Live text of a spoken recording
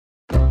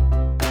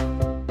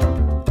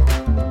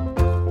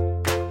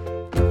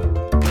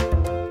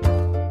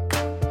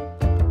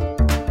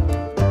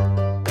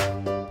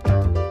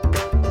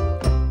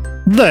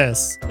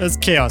This is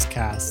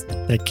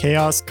CHAOScast, the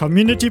Chaos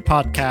community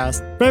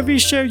podcast where we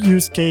share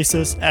use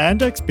cases and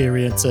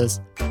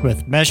experiences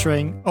with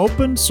measuring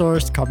open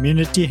source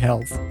community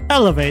health,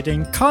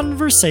 elevating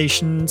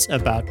conversations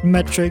about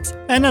metrics,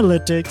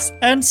 analytics,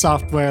 and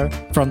software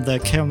from the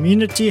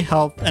Community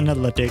Health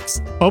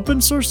Analytics,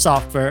 open source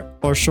software,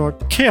 or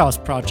short Chaos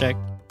project,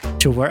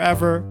 to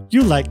wherever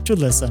you like to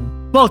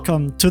listen.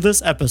 Welcome to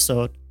this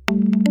episode.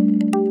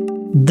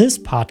 This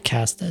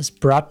podcast is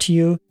brought to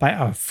you by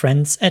our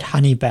friends at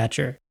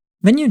Honeybadger.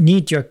 When you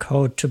need your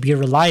code to be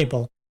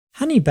reliable,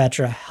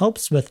 Honeybadger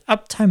helps with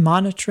uptime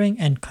monitoring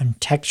and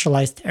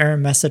contextualized error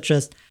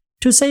messages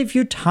to save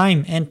you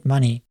time and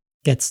money.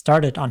 Get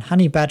started on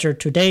Honeybadger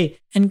today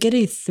and get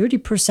a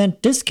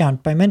 30%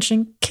 discount by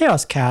mentioning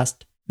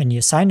CHAOScast when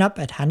you sign up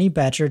at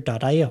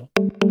honeybadger.io.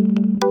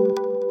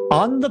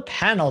 On the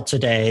panel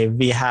today,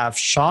 we have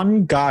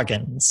Sean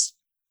Goggins.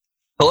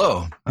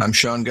 Hello, I'm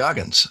Sean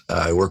Goggins.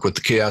 I work with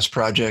the Chaos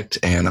Project,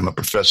 and I'm a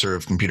professor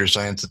of computer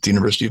science at the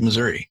University of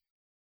Missouri.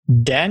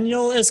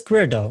 Daniel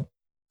Esquerdo.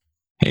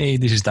 Hey,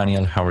 this is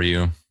Daniel. How are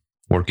you?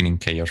 Working in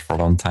Chaos for a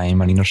long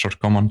time and in Source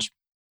Commons.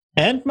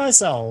 And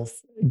myself,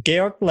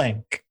 Georg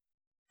Blank.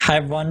 Hi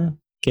everyone,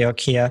 Georg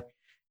here.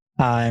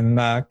 I'm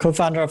a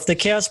co-founder of the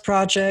Chaos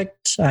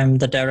Project. I'm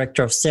the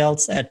director of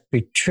sales at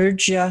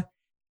Bitergia.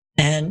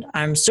 And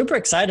I'm super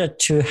excited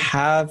to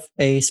have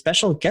a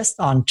special guest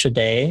on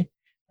today,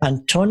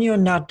 Antonio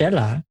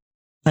Nardella.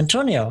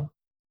 Antonio,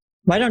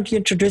 why don't you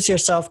introduce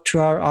yourself to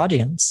our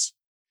audience?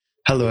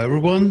 Hello,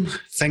 everyone.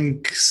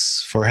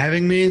 Thanks for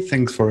having me.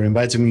 Thanks for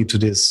inviting me to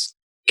this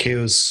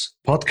Chaos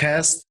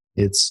podcast.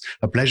 It's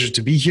a pleasure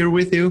to be here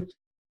with you.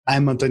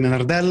 I'm Antonio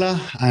Nardella.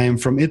 I'm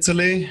from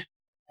Italy.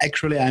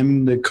 Actually,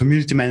 I'm the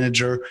community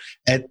manager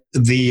at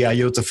the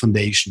IOTA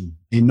Foundation,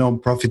 a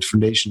non-profit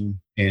foundation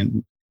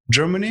in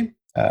Germany,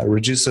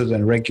 registered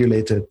and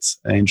regulated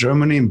in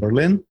Germany, in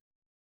Berlin.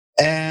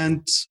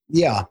 And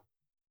yeah,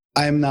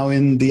 I'm now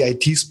in the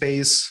IT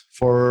space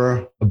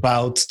for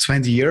about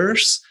 20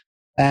 years.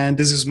 And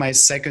this is my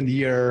second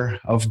year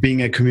of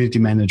being a community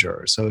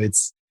manager. So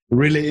it's a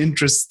really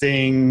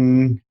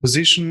interesting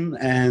position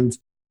and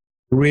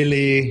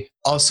really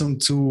awesome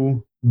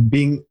to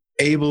being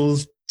able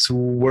to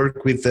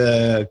work with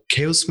the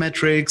chaos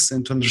metrics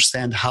and to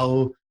understand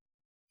how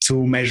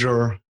to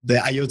measure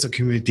the IOTA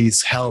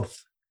community's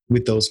health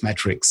with those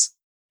metrics.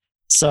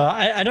 So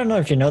I don't know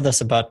if you know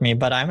this about me,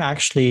 but I'm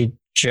actually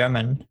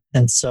German.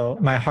 And so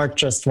my heart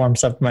just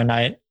warms up when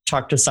I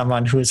talk to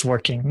someone who's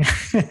working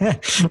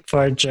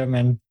for a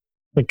German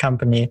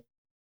company.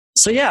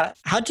 So yeah,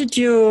 how did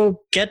you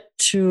get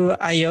to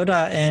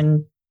IOTA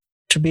and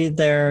to be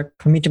their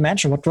community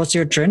manager? What was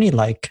your journey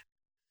like?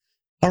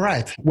 All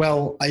right.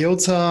 Well,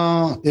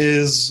 IOTA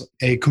is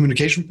a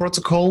communication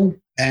protocol,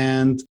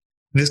 and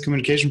this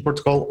communication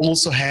protocol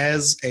also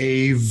has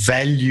a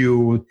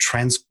value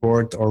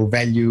transport or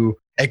value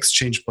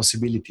exchange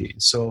possibility.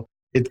 So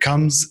it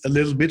comes a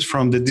little bit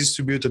from the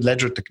distributed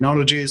ledger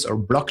technologies or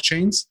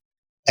blockchains.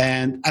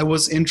 And I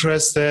was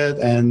interested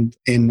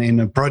in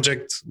a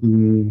project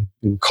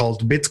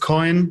called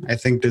Bitcoin. I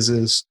think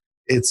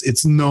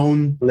it's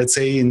known, let's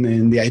say,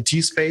 in the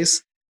IT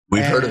space.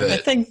 We've heard of it. I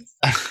think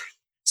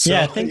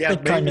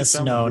Bitcoin is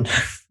known.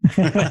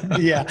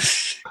 Yeah,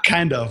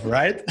 kind of,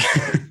 right?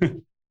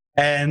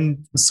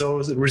 And so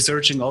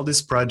researching all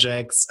these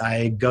projects,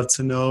 I got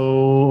to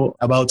know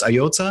about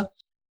IOTA.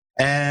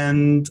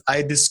 And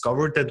I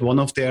discovered that one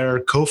of their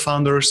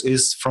co-founders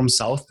is from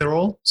South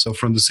Tyrol, so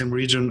from the same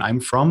region I'm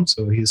from.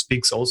 So he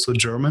speaks also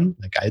German,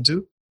 like I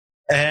do.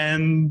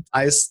 And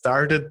I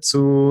started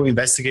to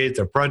investigate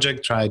their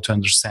project, try to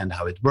understand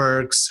how it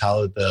works,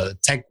 how the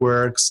tech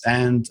works.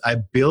 And I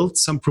built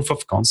some proof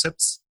of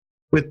concepts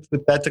with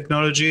that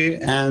technology.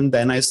 And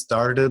then I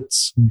started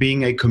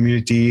being a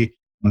community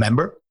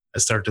member. I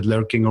started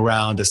lurking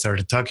around. I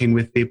started talking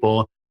with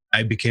people.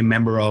 I became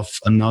member of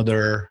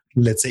another,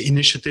 let's say,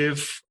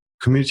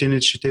 community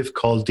initiative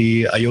called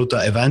the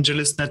IOTA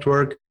Evangelist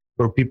Network,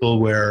 where people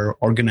were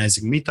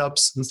organizing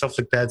meetups and stuff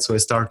like that. So I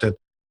started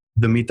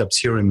the meetups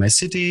here in my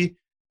city.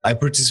 I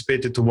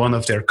participated to one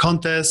of their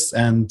contests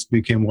and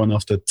became one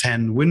of the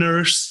 10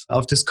 winners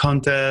of this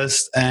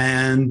contest.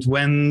 And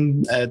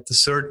when at a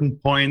certain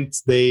point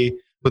they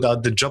put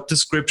out the job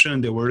description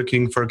and they were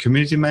looking for a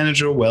community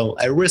manager, well,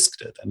 I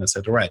risked it. And I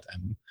said, all right,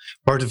 I'm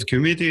part of the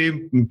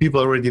community. People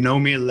already know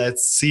me.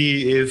 Let's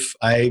see if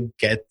I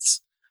get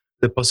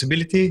the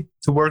possibility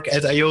to work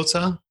at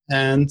IOTA.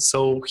 And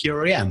so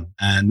here I am.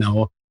 And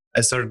now I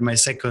started my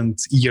second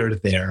year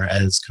there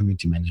as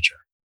community manager.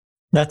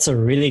 That's a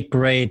really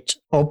great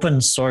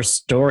open source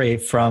story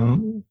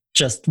from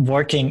just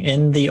working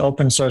in the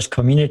open source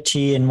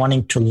community and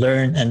wanting to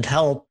learn and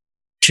help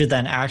to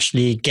then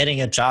actually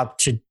getting a job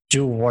to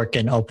do work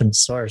in open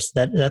source.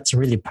 That's a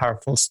really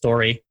powerful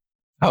story.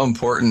 How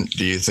important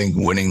do you think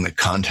winning the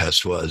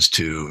contest was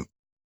to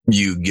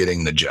you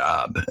getting the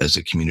job as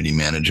a community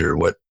manager?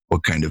 What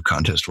kind of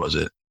contest was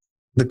it?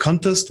 The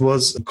contest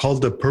was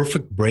called the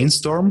Perfect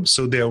Brainstorm.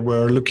 So they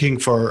were looking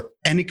for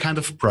any kind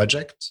of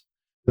project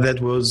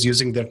that was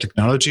using their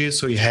technology.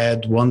 So you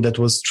had one that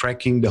was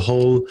tracking the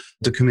whole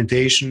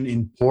documentation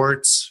in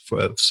ports,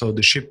 so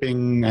the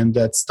shipping and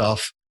that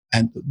stuff.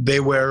 And they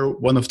were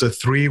one of the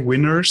 3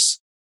 winners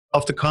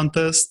of the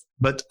contest.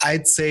 But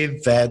I'd say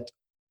that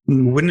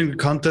winning the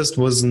contest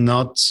was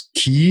not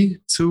key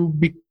to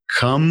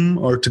become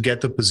or to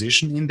get a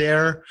position in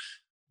there.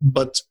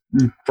 But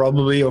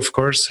probably, of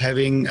course,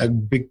 having a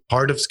big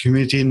part of the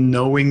community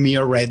knowing me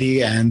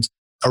already and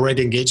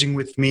already engaging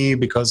with me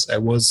because I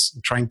was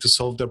trying to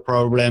solve their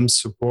problems,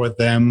 support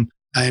them.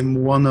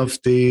 I'm one of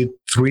the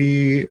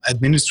 3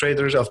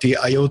 administrators of the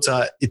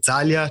IOTA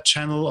Italia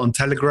channel on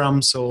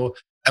Telegram. So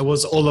I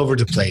was all over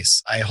the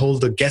place. I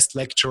hold a guest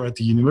lecture at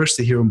the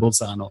university here in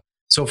Bolzano.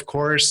 So of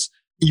course,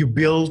 you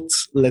build,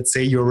 let's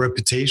say, your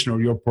reputation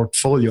or your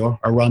portfolio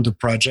around the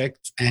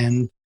project.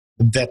 And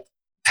that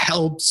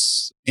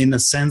helps in a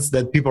sense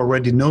that people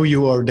already know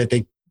you or that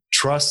they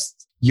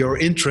trust your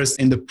interest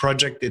in the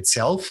project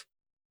itself,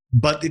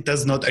 but it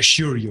does not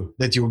assure you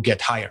that you will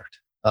get hired.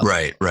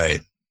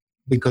 Right.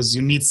 Because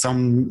you need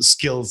some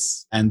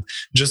skills, and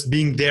just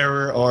being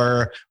there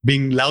or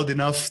being loud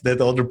enough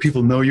that other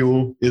people know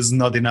you is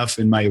not enough,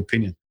 in my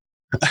opinion.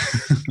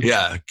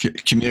 Yeah.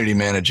 Community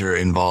manager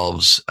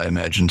involves, I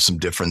imagine, some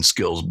different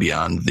skills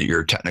beyond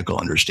your technical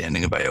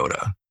understanding of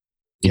IOTA.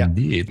 Yeah.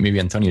 Indeed. Maybe,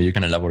 Antonio, you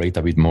can elaborate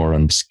a bit more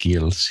on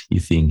skills you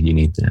think you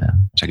need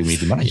as a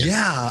community manager.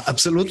 Yeah,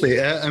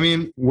 absolutely. I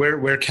mean,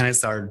 where can I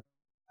start?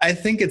 I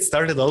think it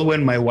started all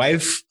when my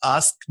wife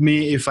asked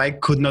me if I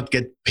could not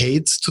get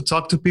paid to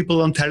talk to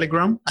people on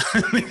Telegram.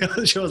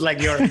 Because she was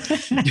like, you're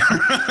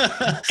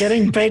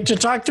Getting paid to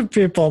talk to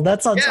people.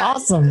 That sounds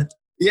awesome.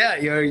 Yeah,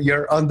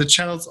 you're on the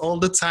channels all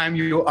the time.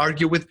 You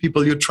argue with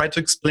people. You try to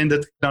explain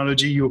the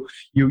technology.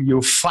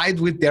 You fight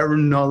with their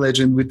knowledge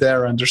and with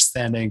their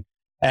understanding.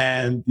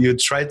 And you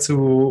try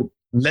to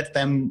let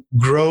them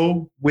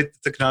grow with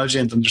the technology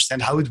and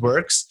understand how it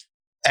works.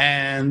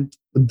 And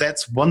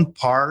that's one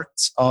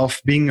part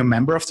of being a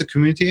member of the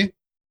community.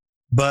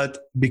 But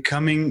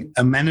becoming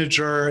a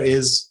manager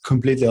is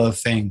completely other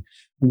thing.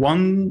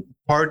 One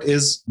part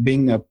is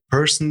being a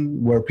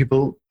person where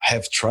people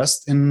have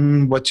trust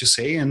in what you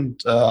say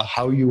and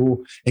how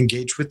you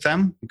engage with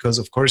them. Because,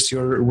 of course,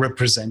 you're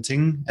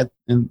representing at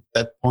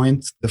that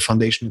point the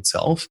foundation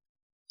itself.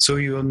 So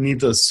you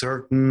need a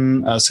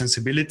certain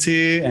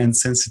sensibility and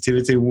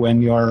sensitivity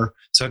when you're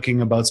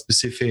talking about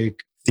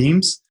specific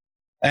themes.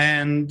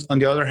 And on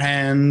the other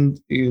hand,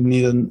 you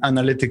need an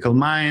analytical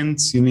mind.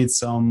 You need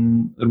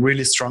some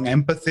really strong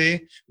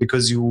empathy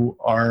because you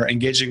are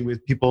engaging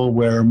with people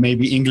where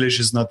maybe English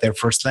is not their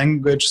first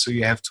language. So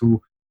you have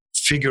to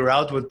figure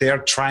out what they're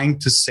trying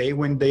to say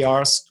when they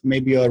ask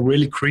maybe a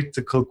really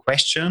critical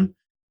question.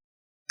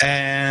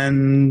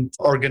 And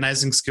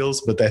organizing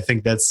skills, but I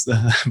think that's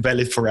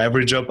valid for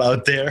every job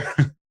out there.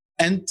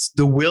 And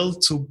the will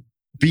to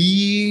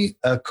be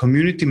a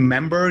community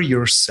member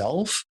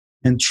yourself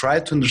and try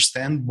to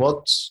understand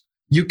what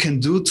you can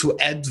do to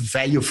add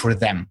value for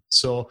them.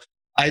 So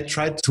I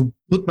try to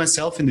put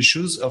myself in the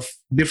shoes of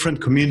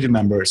different community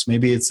members.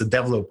 Maybe it's a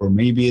developer,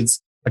 maybe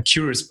it's a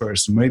curious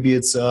person, maybe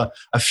it's a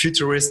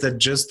futurist that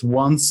just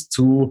wants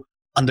to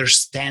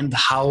understand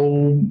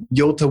how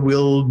IOTA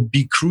will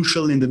be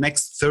crucial in the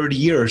next 30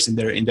 years in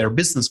their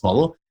business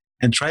model,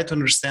 and try to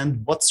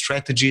understand what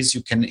strategies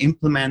you can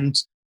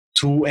implement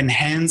to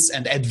enhance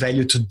and add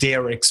value to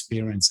their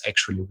experience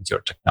actually with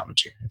your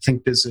technology. I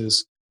think this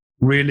is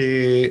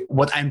really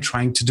what I'm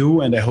trying to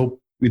do, and I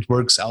hope it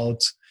works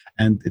out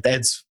and it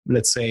adds,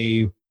 let's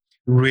say,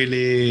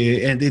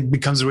 really, and it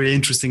becomes really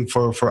interesting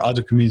for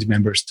other community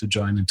members to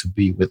join and to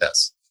be with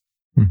us.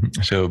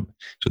 Mm-hmm. So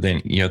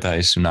then IOTA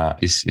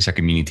is a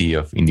community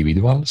of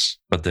individuals,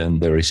 but then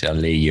there is a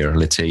layer,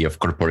 let's say, of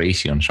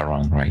corporations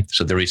around, right?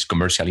 So there is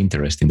commercial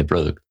interest in the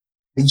product.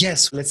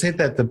 Yes, let's say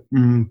that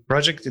the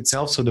project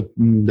itself, so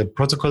the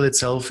protocol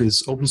itself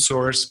is open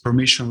source,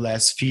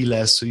 permissionless,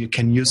 fee-less, so you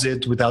can use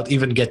it without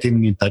even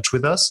getting in touch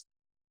with us.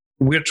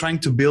 We're trying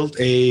to build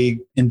a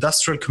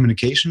industrial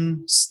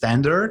communication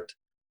standard.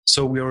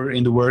 So we are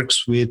in the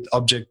works with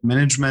Object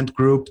Management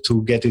Group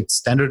to get it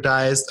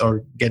standardized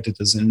or get it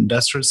as an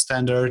industrial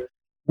standard.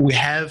 We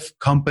have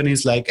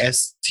companies like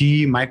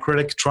ST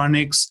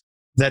Microelectronics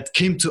that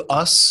came to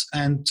us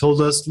and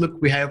told us,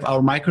 look, we have our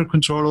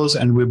microcontrollers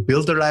and we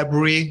build a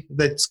library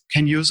that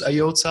can use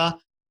IOTA.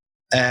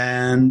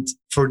 And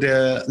for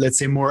the, let's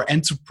say, more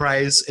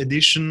enterprise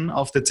edition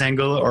of the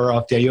Tangle or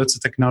of the IOTA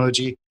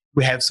technology,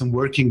 we have some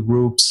working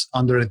groups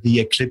under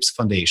the Eclipse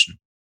Foundation.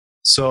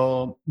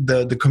 So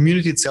the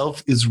community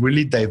itself is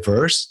really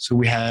diverse. So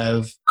we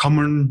have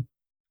common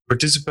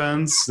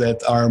participants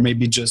that are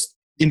maybe just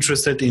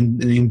interested in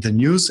the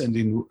news and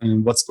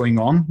in what's going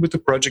on with the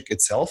project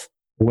itself.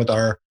 What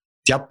are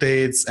the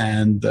updates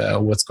and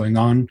what's going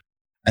on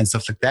and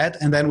stuff like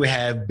that. And then we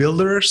have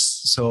builders,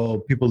 so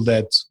people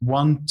that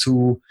want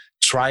to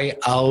try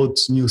out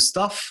new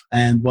stuff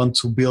and want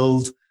to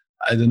build,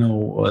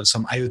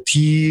 some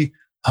IoT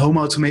home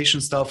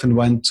automation stuff and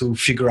want to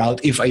figure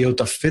out if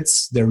IOTA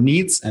fits their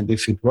needs and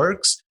if it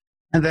works.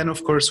 And then,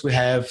 of course, we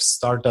have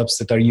startups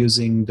that are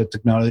using the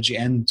technology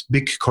and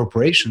big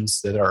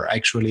corporations that are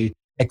actually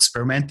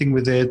experimenting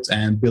with it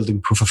and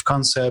building proof of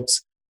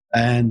concepts.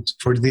 And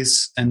for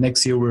this and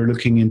next year, we're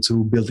looking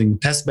into building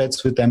test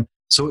beds with them.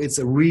 So it's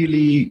a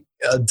really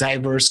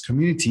diverse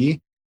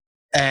community.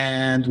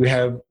 And we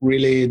have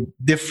really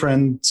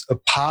different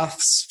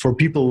paths for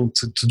people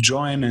to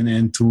join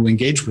and to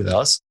engage with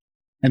us.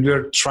 And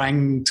we're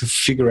trying to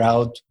figure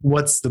out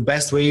what's the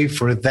best way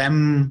for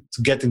them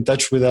to get in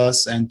touch with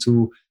us and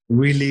to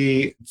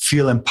really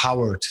feel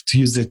empowered to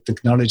use the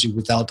technology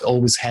without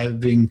always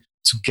having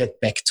to get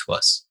back to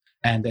us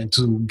and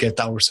to get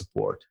our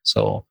support.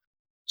 So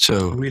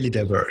really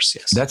diverse,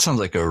 yes. That sounds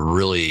like a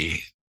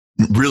really,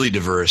 really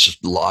diverse,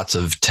 lots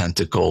of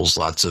tentacles,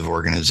 lots of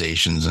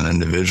organizations and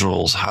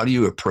individuals. How do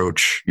you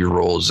approach your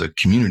role as a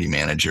community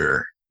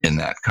manager in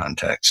that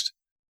context?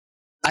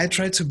 I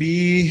try to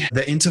be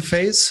the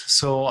interface.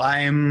 So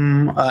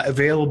I'm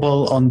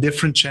available on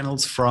different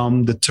channels,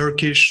 from the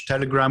Turkish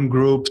Telegram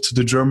group to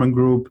the German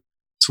group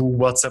to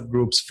WhatsApp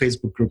groups,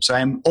 Facebook groups. So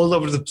I'm all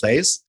over the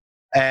place.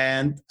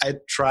 And I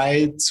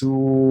try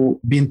to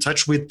be in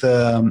touch with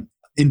the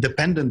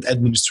independent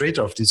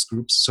administrator of these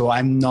groups. So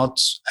I'm not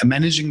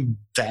managing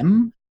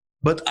them,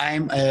 but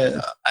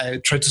I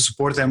try to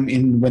support them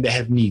when they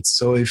have needs.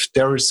 So if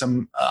there is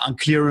some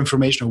unclear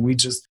information, or we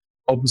just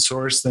open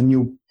source the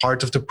new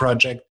part of the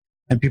project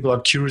and people are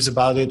curious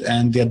about it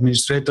and the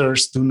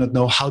administrators do not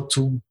know how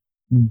to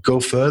go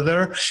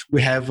further,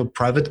 we have a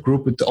private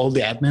group with all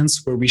the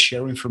admins where we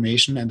share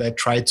information, and I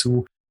try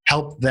to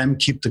help them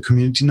keep the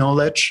community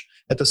knowledge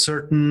at a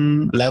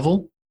certain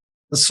level.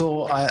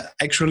 So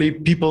actually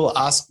people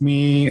ask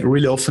me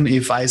really often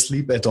if I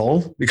sleep at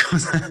all,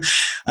 because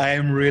I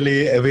am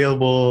really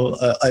available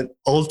at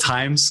all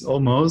times,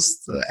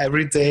 almost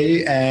every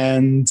day.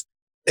 And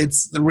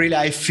it's really,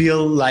 I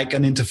feel like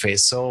an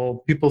interface.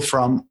 So people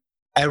from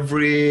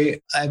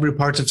every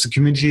part of the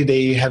community,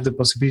 they have the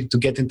possibility to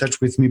get in touch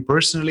with me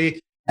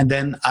personally. And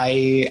then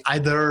I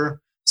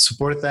either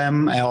support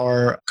them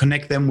or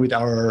connect them with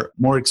our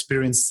more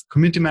experienced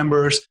community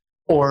members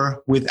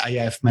or with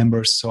IIF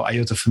members, so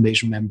IOTA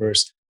Foundation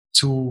members,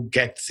 to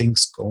get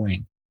things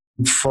going.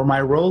 For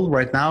my role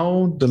right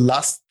now, the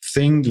last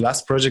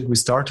project we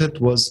started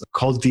was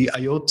called the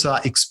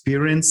IOTA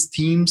Experience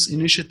Teams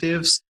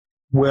Initiatives,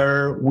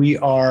 where we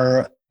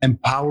are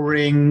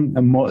empowering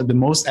the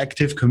most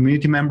active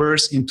community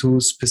members into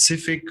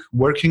specific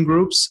working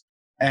groups,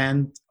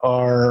 and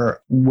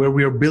where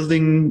we are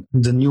building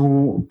the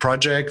new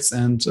projects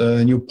and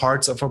new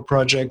parts of our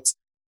projects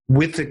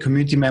with the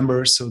community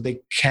members, so they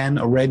can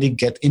already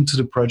get into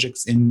the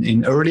projects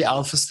in early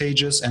alpha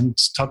stages and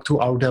talk to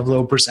our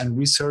developers and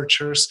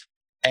researchers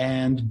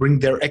and bring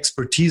their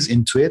expertise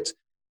into it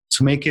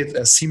to make it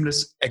a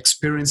seamless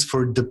experience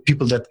for the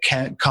people that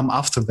can come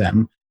after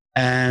them.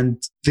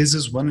 And this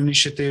is one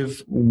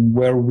initiative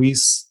where we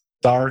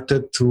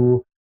started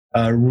to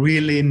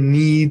really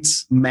need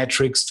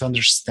metrics to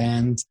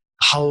understand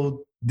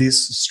how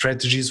these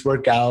strategies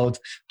work out,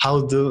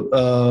 how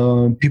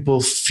the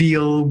people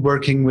feel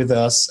working with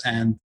us.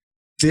 And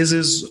this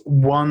is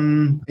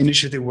one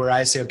initiative where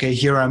I say, okay,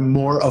 here I'm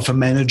more of a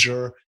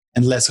manager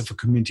and less of a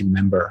community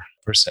member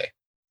per se.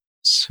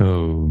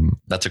 So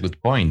that's a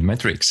good point,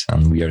 metrics,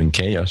 and we are in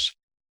chaos.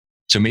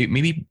 So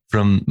maybe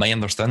from my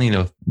understanding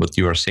of what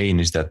you are saying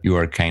is that you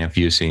are kind of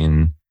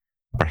using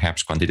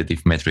perhaps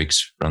quantitative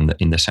metrics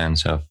in the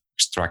sense of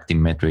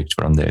extracting metrics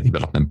from the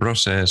development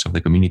process of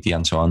the community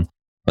and so on.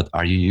 But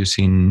are you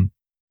using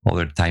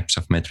other types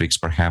of metrics,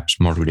 perhaps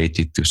more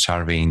related to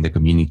surveying the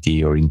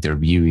community or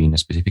interviewing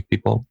specific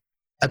people?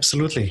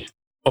 Absolutely.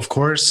 Of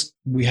course,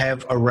 we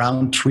have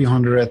around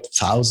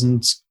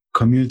 300,000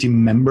 community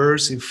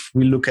members if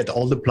we look at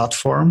all the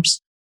platforms.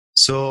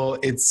 So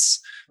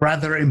it's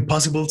rather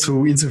impossible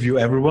to interview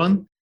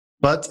everyone.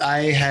 But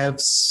I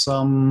have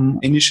some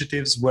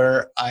initiatives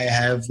where I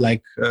have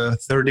like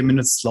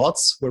 30-minute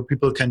slots where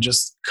people can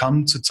just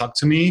come to talk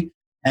to me.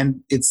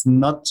 And it's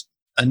not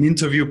an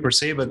interview per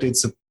se, but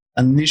it's an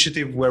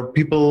initiative where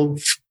people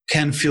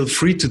can feel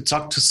free to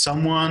talk to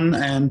someone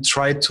and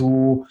try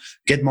to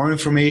get more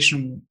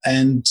information.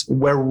 And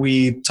where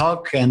we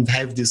talk and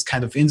have this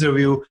kind of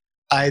interview,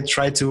 I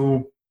try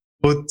to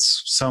put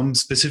some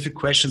specific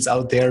questions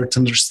out there to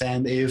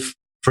understand if,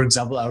 for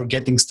example, our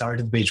getting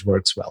started page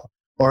works well,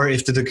 or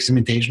if the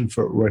documentation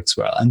works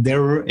well. And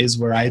there is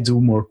where I do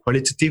more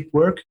qualitative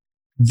work.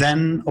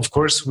 Then, of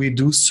course, we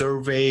do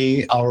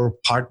survey our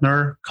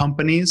partner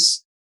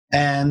companies.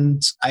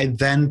 And I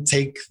then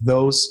take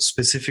those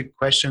specific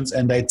questions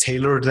and I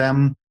tailor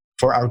them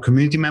for our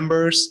community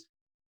members.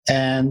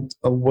 And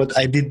what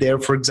I did there,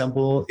 for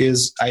example,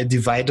 is I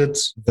divided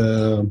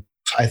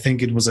I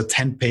think it was a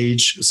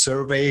 10-page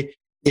survey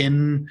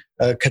in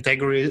a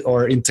category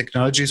or in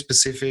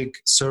technology-specific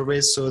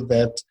surveys, so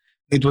that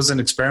it was an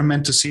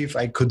experiment to see if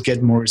I could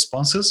get more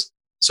responses.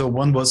 So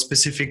one was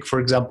specific, for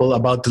example,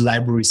 about the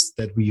libraries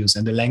that we use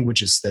and the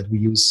languages that we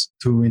use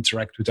to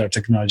interact with our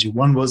technology.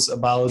 One was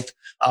about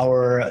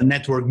our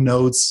network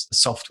nodes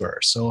software.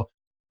 So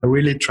I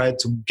really tried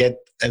to get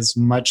as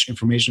much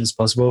information as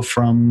possible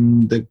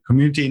from the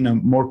community in a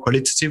more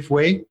qualitative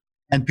way.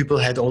 And people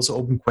had also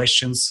open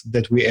questions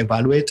that we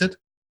evaluated.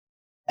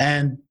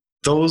 And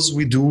those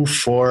we do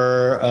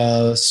for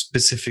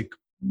specific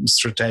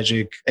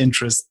strategic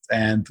interest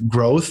and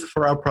growth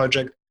for our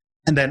project.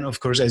 And then, of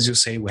course, as you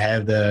say, we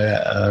have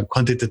the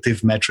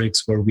quantitative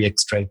metrics where we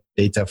extract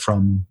data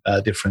from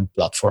different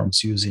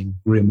platforms using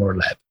Grimoire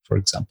Lab, for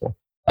example.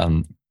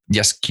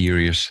 Just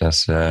curious,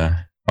 as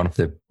one of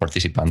the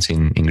participants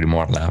in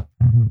Grimoire Lab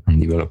and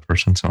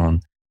developers and so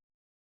on,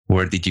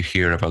 where did you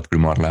hear about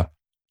Grimoire Lab?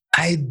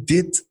 I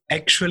did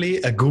actually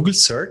a Google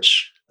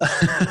search.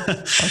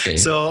 Okay.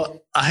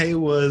 So I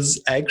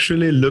was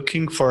actually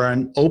looking for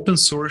an open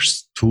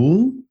source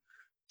tool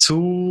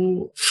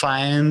to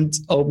find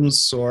open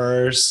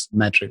source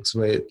metrics.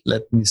 Wait,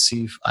 let me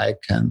see if I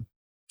can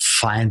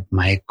find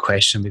my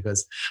question,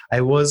 because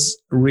I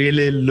was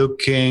really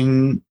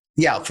looking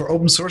for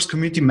open source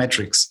community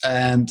metrics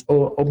and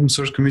open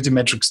source community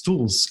metrics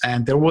tools.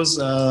 And there was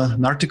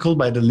an article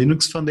by the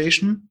Linux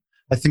Foundation.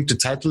 I think the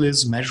title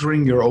is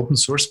Measuring Your Open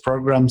Source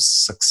Program's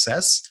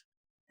Success.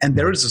 And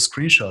there is a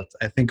screenshot,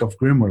 I think, of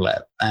Grimoire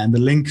Lab and a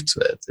link to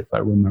it, if I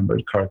remember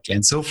it correctly.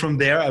 And so from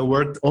there, I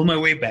worked all my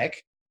way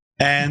back.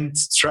 And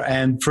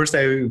first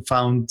I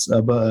found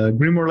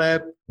Grimoire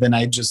Lab. Then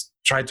I just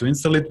tried to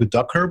install it with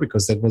Docker,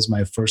 because that was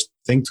my first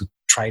thing to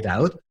try it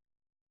out.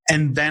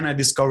 And then I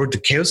discovered the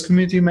Chaos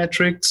Community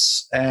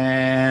Metrics.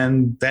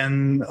 And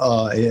then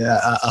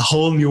a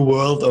whole new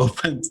world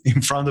opened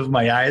in front of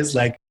my eyes,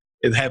 like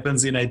it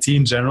happens in IT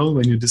in general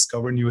when you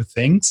discover new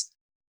things.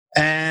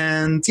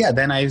 And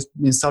then I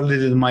installed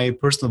it in my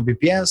personal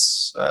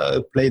VPS,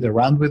 played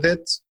around with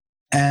it.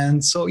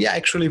 And so,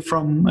 actually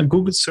from a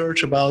Google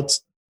search about,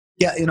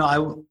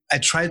 I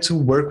try to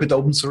work with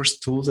open source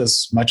tools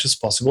as much as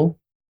possible.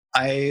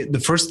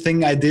 The first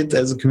thing I did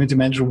as a community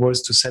manager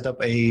was to set up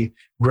a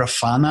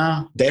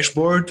Grafana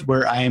dashboard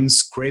where I'm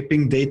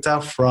scraping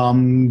data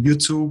from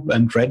YouTube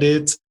and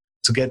Reddit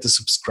to get the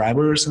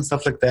subscribers and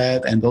stuff like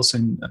that. And also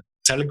in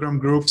Telegram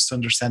groups to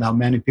understand how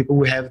many people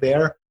we have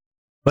there.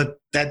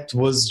 But that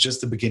was just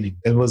the beginning.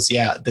 It was,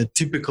 the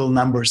typical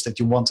numbers that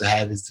you want to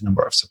have is the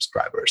number of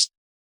subscribers.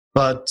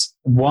 But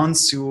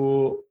once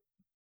you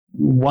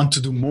want to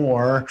do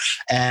more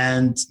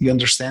and you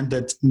understand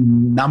that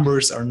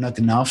numbers are not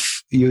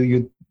enough,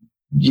 you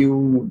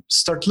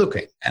start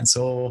looking. And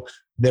so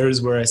there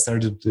is where I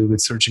started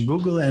with searching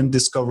Google and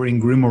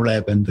discovering Grimoire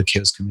Lab and the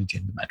Chaos Community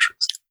and the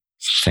metrics.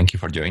 Thank you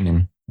for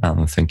joining.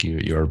 Thank you.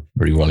 You're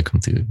very welcome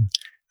to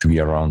be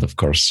around, of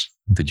course,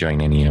 to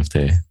join any of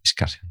the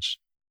discussions.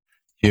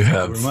 You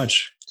have very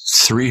much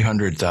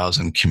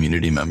 300,000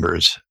 community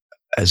members.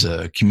 As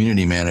a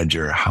community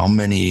manager, how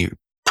many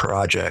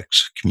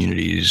projects,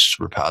 communities,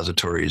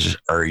 repositories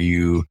are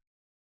you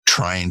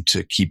trying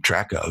to keep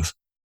track of?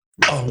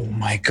 Oh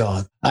my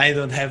God. I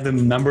don't have the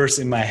numbers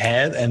in my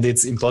head, and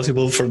it's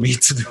impossible for me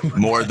to do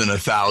more than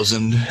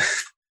 1,000.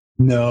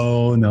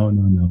 No,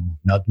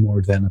 not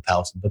more than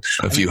 1,000, but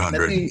a few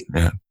hundred.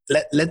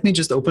 Let me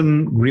just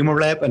open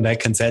Grimoire Lab and I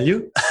can tell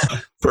you.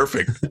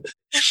 Perfect.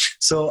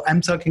 So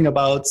I'm talking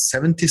about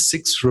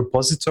 76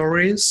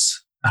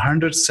 repositories,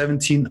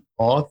 117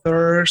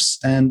 authors,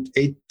 and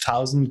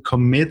 8,000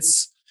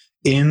 commits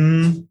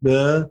in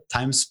the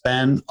time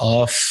span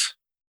of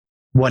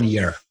 1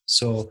 year.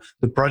 So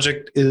the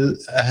project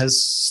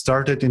has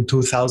started in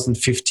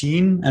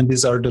 2015, and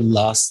these are the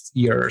last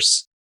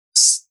year's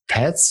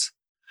stats.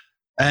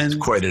 And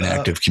it's quite an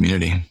active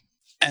community.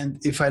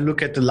 And if I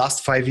look at the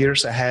last 5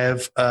 years, I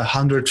have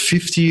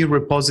 150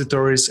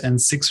 repositories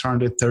and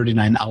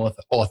 639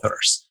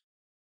 authors.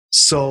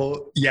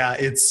 So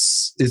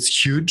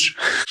it's huge.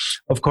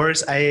 Of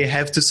course, I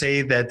have to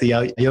say that the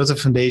IOTA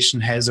Foundation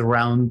has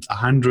around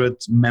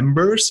 100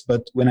 members.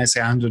 But when I say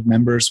 100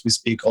 members, we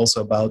speak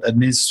also about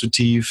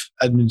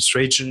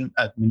administration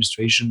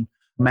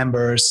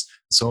members.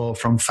 So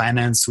from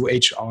finance to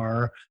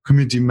HR,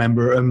 community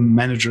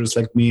managers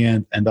like me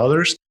and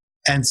others.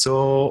 And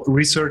so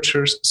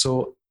researchers,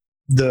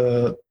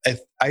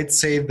 I'd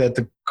say that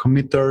the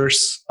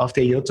committers of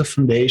the IOTA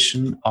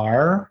Foundation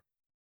are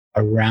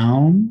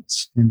around,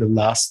 in the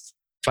last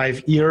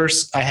 5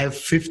 years, I have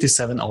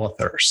 57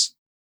 authors.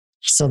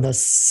 So the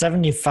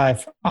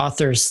 75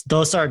 authors,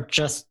 those are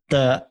just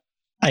the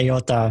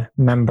IOTA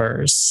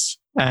members.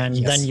 And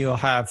Yes. then you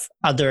have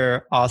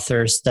other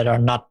authors that are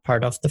not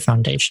part of the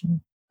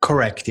foundation.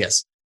 Correct,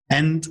 yes.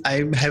 And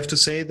I have to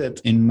say that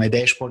in my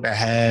dashboard, I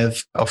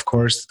have, of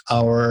course,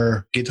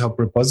 our GitHub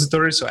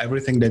repository, so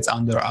everything that's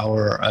under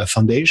our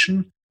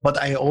foundation. But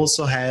I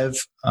also have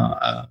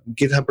a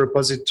GitHub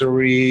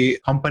repository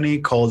company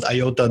called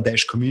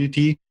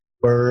IOTA-Community,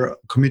 where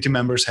community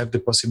members have the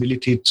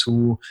possibility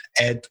to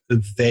add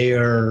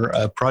their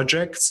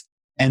projects.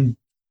 And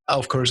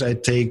of course,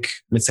 they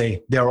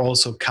are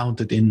also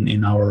counted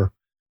in our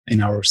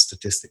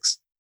statistics.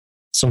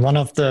 So one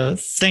of the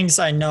things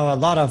I know a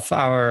lot of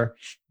our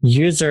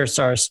users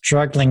are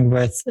struggling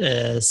with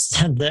is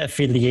the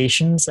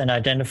affiliations and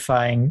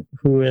identifying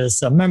who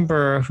is a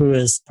member, who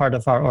is part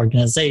of our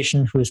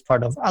organization, who is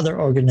part of other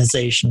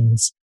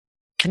organizations.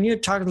 Can you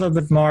talk a little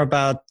bit more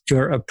about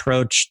your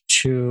approach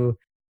to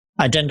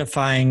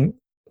identifying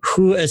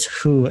who is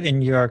who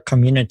in your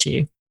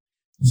community?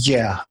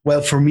 Yeah,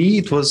 well, for me,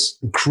 it was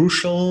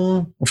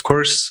crucial, of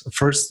course,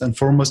 first and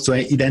foremost, to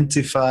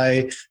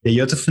identify the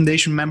IOTA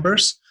Foundation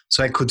members.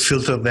 So I could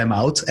filter them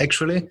out,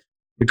 actually,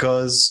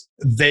 because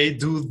they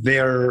do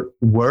their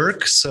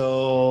work.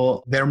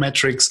 So their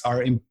metrics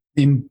are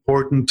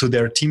important to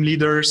their team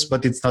leaders,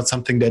 but it's not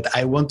something that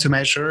I want to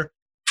measure.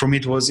 For me,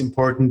 it was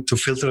important to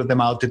filter them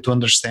out and to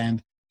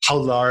understand how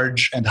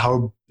large and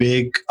how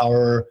big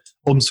our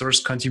open source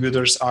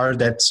contributors are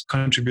that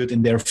contribute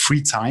in their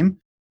free time.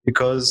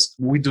 Because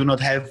we do not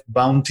have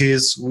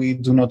bounties, we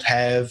do not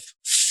have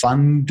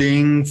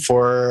funding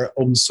for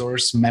open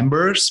source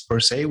members per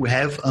se. We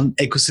have an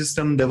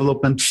ecosystem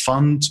development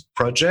fund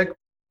project,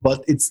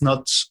 but it's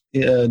not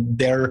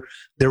their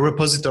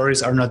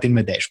repositories are not in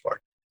my dashboard.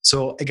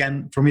 So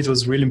again, for me, it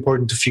was really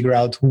important to figure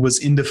out who was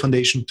in the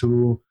foundation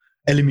to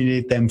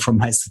eliminate them from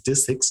my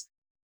statistics.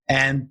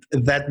 And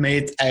that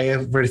made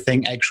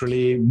everything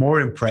actually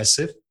more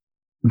impressive,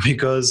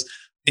 because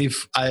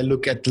if I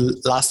look at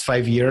the last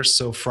 5 years,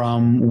 so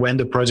from when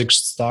the project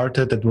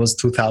started, that was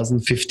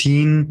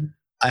 2015,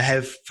 I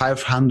have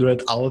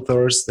 500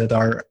 authors that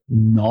are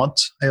not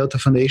IOTA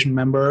Foundation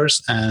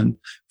members. And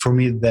for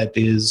me, that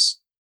is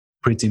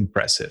pretty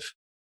impressive.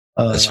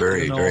 That's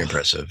very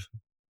impressive.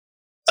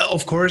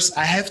 Of course,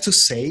 I have to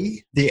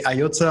say the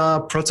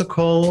IOTA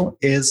protocol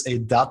is a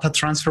data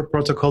transfer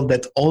protocol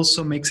that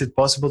also makes it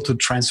possible to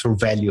transfer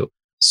value.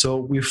 So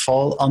we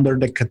fall under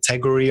the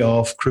category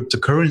of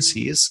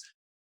cryptocurrencies.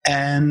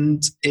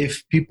 And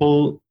if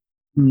people,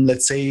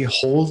 let's say,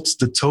 hold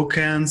the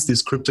tokens,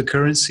 this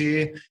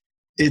cryptocurrency,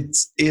 it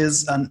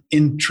is an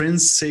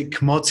intrinsic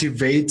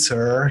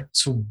motivator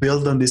to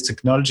build on this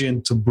technology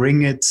and to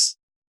bring it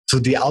to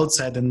the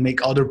outside and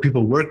make other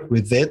people work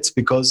with it,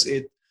 because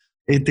it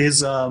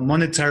is a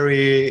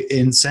monetary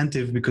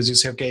incentive, because you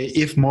say, okay,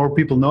 if more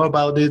people know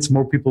about it,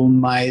 more people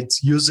might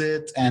use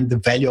it and the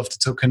value of the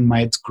token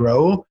might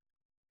grow.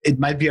 It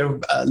might be a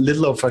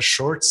little of a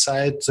short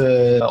side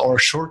or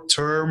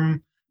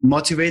short-term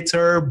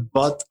motivator,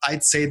 but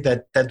I'd say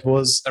that that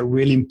was a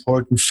really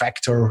important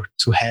factor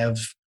to have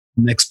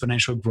an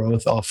exponential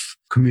growth of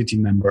community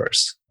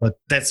members. But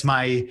that's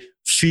my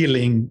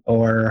feeling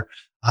or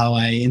how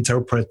I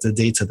interpret the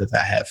data that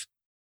I have.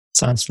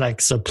 Sounds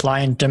like supply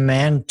and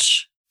demand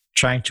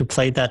trying to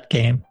play that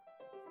game.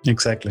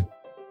 Exactly.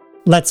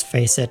 Let's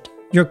face it,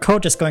 your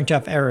code is going to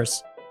have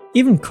errors.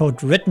 Even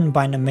code written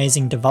by an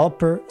amazing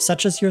developer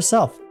such as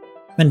yourself.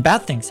 When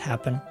bad things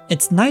happen,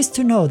 it's nice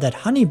to know that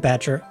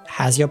Honeybadger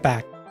has your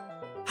back.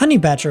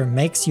 Honeybadger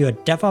makes you a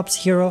DevOps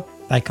hero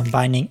by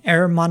combining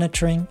error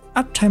monitoring,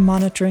 uptime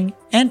monitoring,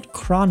 and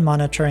cron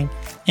monitoring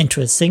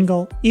into a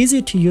single,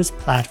 easy-to-use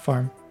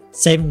platform,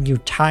 saving you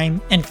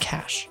time and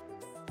cash.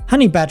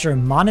 Honeybadger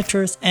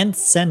monitors and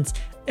sends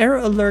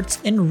error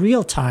alerts in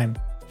real time,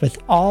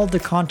 with all the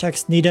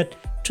context needed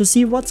to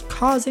see what's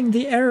causing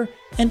the error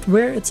and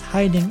where it's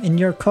hiding in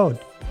your code,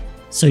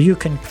 so you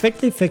can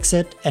quickly fix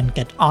it and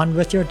get on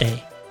with your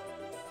day.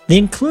 The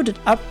included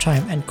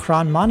uptime and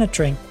cron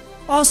monitoring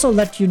also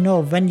let you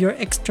know when your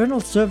external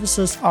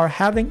services are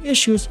having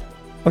issues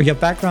or your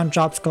background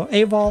jobs go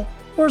AWOL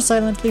or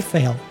silently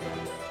fail.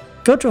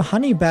 Go to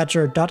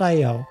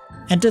honeybadger.io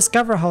and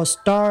discover how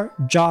Star,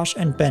 Josh,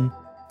 and Ben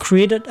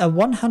created a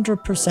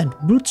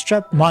 100%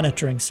 bootstrap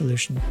monitoring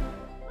solution.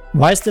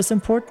 Why is this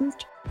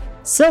important?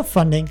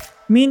 Self-funding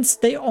means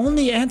they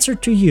only answer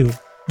to you,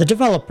 the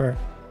developer,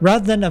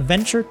 rather than a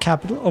venture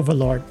capital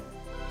overlord.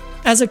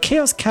 As a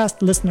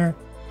CHAOSScast listener,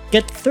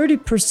 get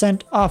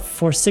 30% off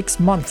for 6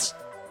 months.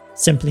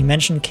 Simply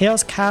mention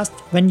CHAOSScast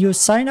when you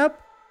sign up,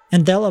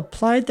 and they'll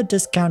apply the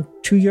discount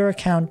to your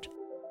account.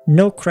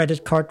 No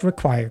credit card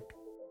required.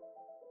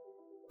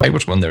 I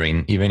was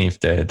wondering, even if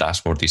the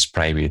dashboard is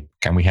private,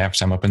 can we have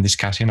some open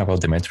discussion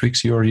about the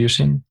metrics you are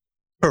using?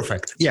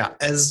 Perfect. Yeah,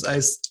 as I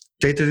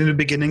stated in the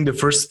beginning, the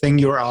first thing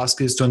you're asked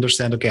is to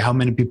understand, okay, how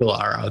many people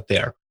are out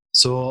there?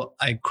 So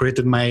I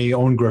created my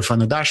own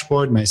Grafana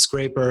dashboard, my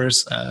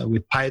scrapers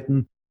with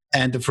Python.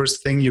 And the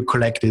first thing you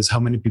collect is how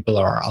many people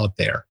are out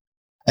there.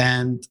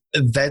 And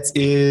that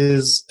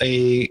is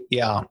a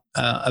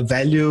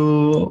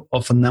value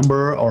of a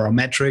number or a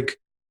metric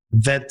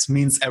that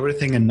means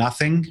everything and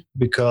nothing,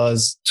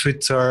 because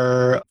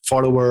Twitter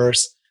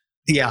followers,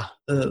 you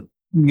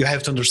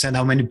have to understand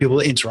how many people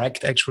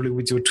interact actually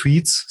with your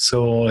tweets.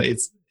 So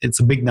it's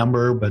a big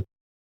number, but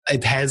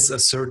it has a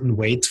certain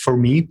weight for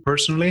me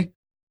personally.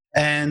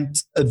 And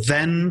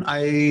then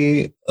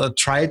I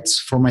tried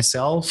for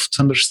myself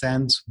to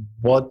understand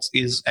what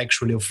is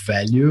actually of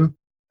value.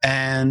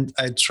 And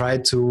I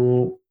tried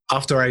to,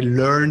 after I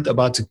learned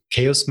about the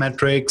chaos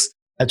metrics,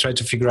 I tried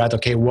to figure out,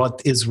 okay,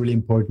 what is really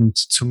important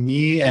to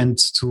me and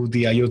to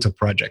the IOTA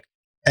project.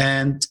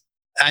 And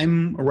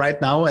I'm right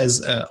now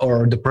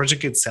or the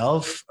project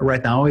itself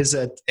right now is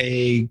at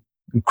a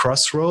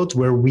crossroad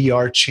where we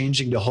are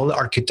changing the whole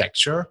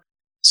architecture.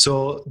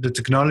 So the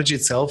technology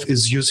itself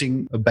is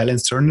using a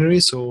balanced ternary.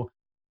 So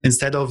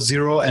instead of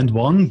 0 and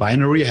 1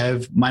 binary,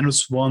 have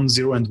 -1,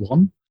 0, and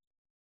 1.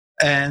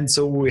 And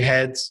so we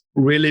had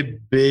really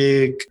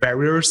big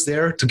barriers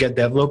there to get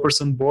developers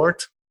on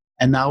board.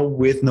 And now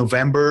with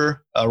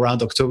November,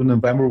 around October,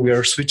 November, we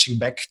are switching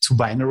back to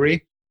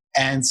binary.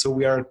 And so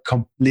we are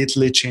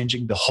completely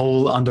changing the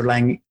whole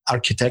underlying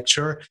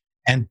architecture.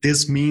 And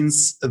this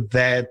means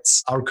that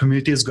our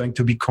community is going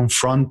to be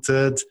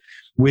confronted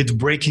with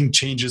breaking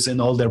changes in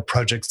all their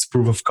projects,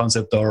 proof of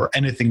concept, or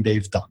anything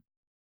they've done.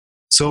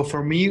 So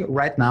for me,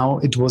 right now,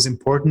 it was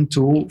important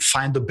to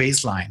find the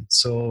baseline.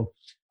 So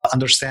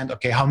understand,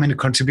 okay, how many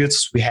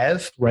contributors we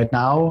have right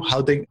now,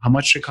 how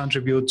much they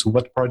contribute, to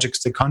what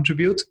projects they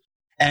contribute,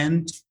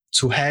 and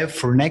to have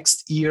for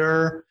next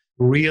year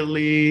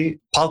really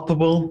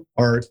palpable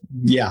or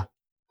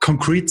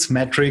concrete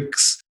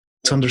metrics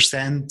to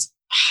understand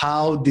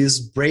how these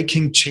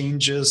breaking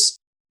changes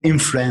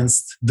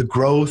influenced the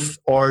growth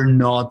or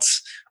not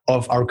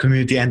of our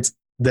community and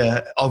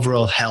the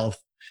overall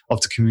health of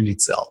the community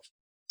itself.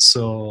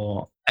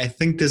 So I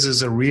think this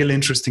is a real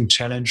interesting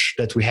challenge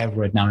that we have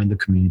right now in the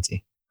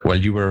community. Well,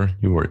 you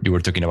were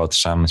talking about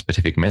some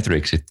specific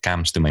metrics. It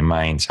comes to my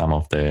mind some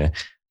of the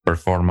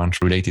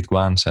performance related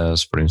ones,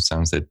 as for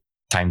instance the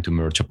time to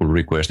merge a pull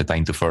request, the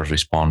time to first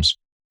response,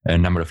 a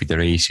number of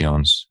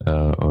iterations,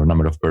 or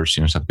number of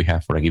versions that we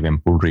have for a given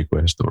pull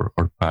request or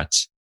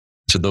patch.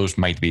 So those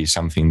might be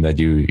something that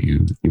you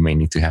may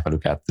need to have a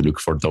look at to look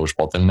for those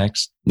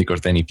bottlenecks,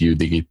 because then if you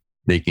dig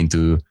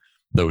into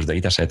those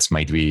data sets,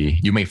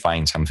 you may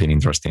find something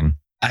interesting.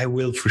 I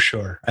will for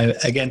sure.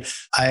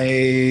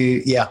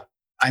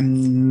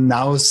 I'm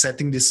now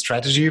setting this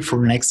strategy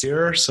for next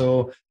year.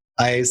 So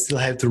I still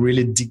have to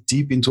really dig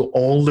deep into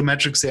all the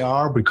metrics there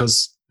are,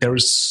 because there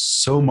is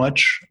so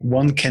much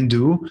one can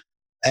do.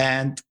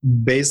 And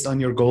based on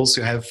your goals,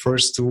 you have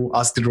first to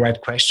ask the right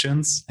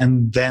questions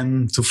and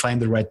then to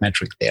find the right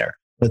metric there.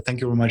 But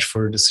thank you very much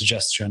for the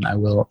suggestion. I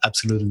will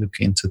absolutely look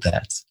into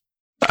that.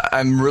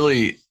 I'm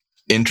really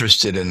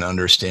interested in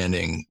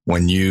understanding,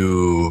 when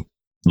you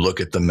look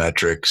at the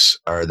metrics,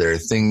 are there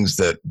things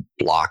that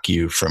block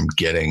you from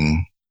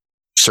getting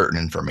certain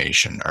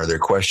information? Are there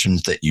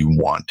questions that you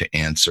want to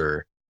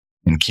answer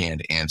and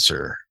can't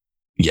answer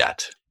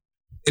yet?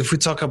 If we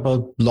talk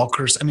about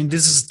blockers,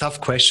 this is a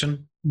tough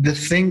question. The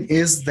thing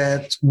is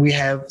that we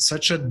have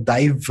such a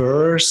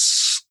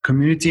diverse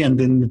community and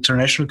an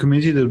international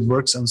community that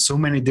works on so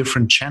many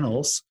different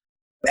channels.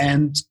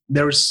 And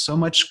there is so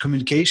much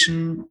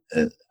communication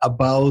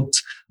about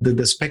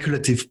the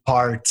speculative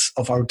part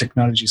of our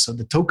technology, so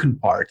the token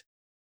part,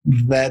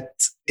 that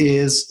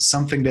is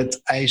something that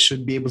I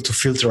should be able to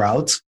filter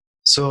out.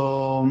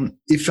 So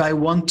if I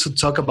want to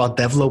talk about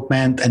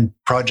development and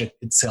project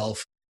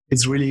itself,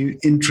 it's really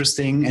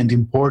interesting and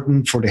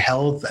important for the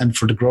health and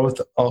for the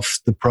growth of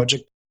the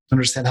project to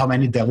understand how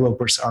many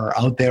developers are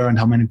out there and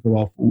how many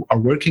people are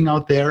working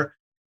out there.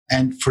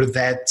 And for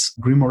that,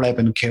 Grimoire Lab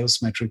and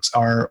Chaos Metrics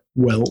are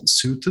well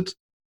suited.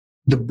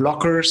 The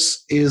blockers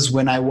is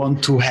when I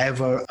want to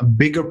have a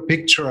bigger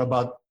picture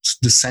about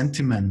the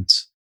sentiment.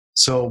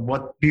 So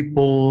what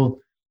people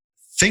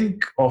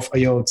think of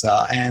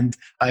IOTA. And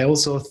I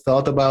also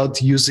thought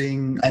about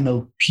using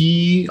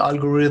NLP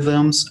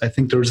algorithms. I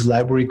think there's a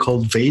library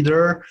called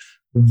Vader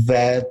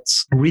that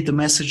read the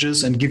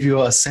messages and give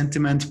you a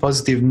sentiment,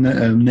 positive,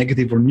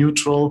 negative, or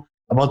neutral,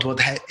 about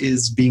what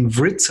is being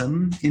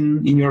written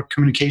in your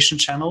communication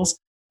channels.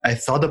 I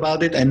thought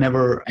about it. I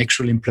never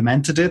actually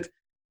implemented it.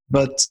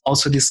 But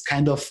also this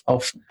kind of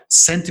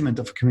sentiment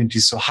of a community.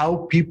 So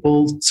how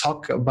people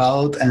talk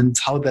about and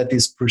how that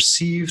is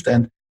perceived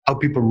and how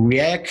people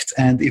react.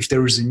 And if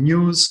there is a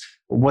news,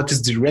 what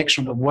is the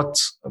direction of what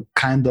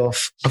kind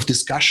of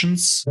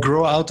discussions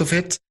grow out of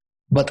it.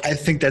 But I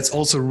think that's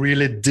also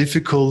really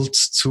difficult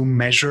to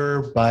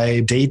measure by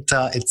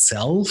data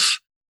itself.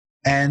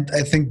 And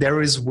I think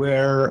there is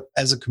where,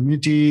 as a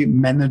community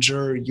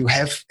manager, you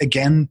have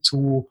again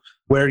to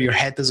wear your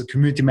hat as a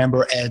community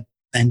member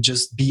and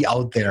just be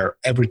out there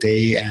every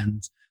day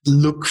and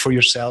look for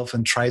yourself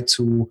and try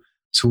to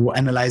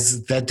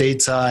analyze that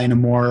data in a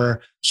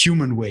more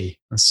human way.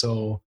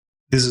 So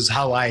this is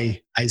how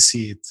I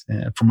see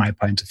it from my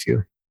point of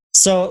view.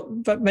 So,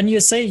 but when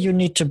you say you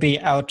need to be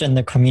out in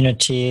the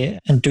community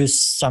and do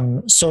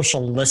some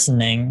social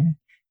listening,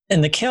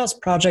 in the Chaos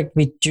Project,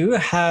 we do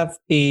have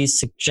a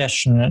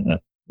suggestion.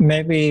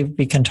 Maybe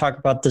we can talk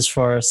about this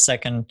for a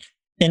second.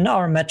 In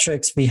our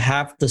metrics, we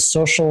have the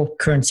social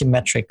currency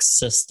metrics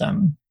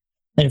system.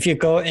 And if you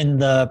go in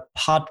the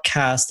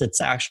podcast,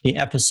 it's actually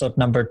episode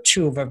number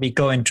 2, where we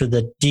go into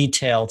the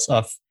details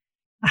of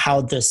how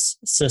this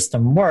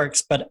system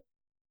works. But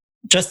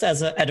just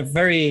at a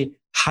very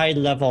high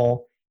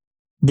level,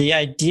 the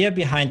idea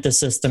behind the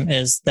system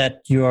is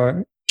that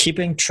you're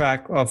keeping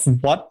track of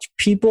what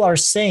people are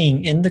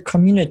saying in the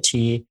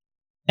community,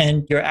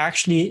 and you're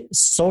actually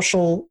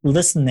social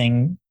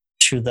listening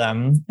to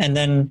them and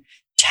then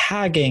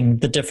tagging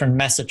the different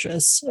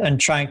messages and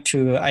trying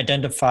to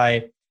identify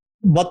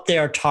what they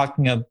are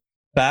talking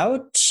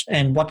about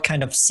and what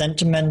kind of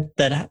sentiment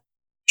that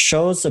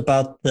shows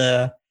about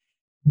the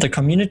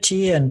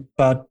community and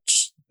about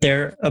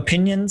their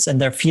opinions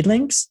and their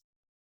feelings,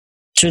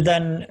 to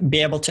then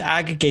be able to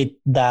aggregate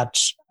that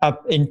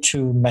up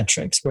into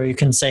metrics where you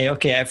can say,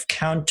 okay, I've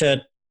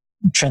counted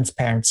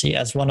transparency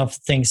as one of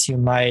the things you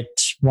might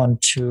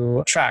want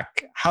to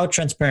track. How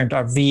transparent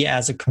are we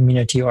as a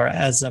community or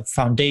as a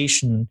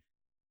foundation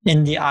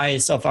in the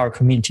eyes of our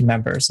community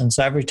members? And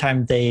so every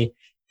time they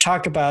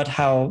talk about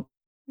how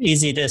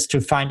easy it is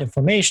to find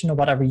information or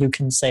whatever, you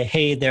can say,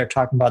 hey, they're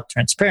talking about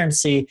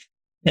transparency.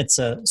 It's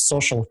a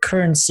social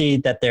currency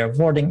that they're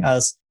awarding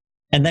us.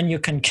 And then you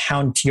can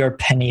count your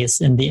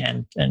pennies in the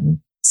end and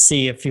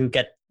see if you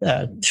get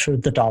to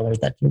the dollar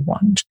that you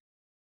want.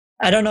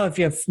 I don't know if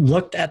you've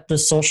looked at the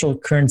social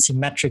currency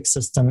metric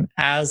system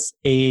as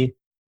a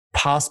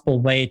possible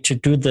way to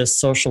do this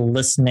social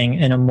listening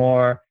in a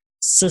more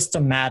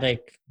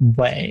systematic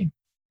way.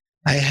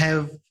 I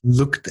have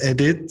looked at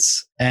it,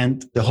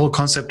 and the whole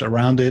concept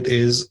around it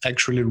is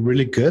actually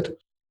really good.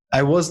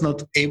 I was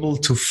not able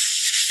to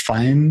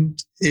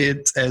find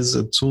it as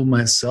a tool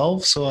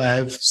myself, so I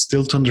have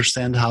still to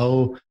understand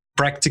how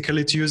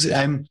practically to use it.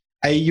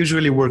 I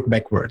usually work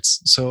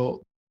backwards.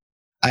 So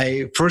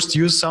I first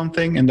use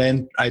something and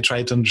then I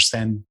try to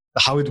understand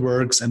how it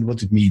works and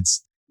what it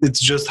means. It's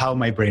just how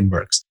my brain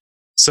works.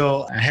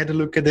 So I had a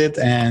look at it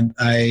and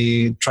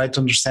I tried to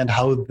understand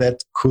how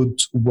that could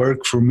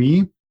work for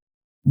me.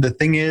 The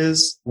thing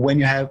is, when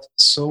you have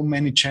so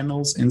many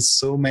channels in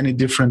so many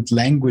different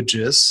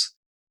languages,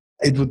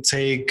 it would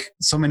take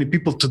so many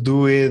people to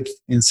do it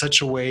in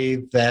such a way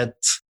that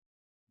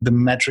the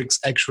metrics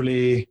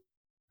actually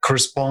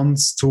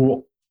corresponds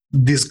to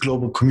this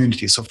global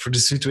community. So for the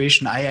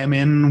situation I am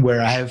in,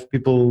 where I have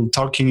people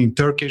talking in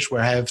Turkish,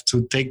 where I have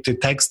to take the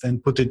text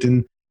and put it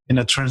in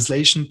a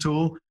translation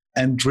tool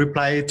and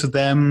reply to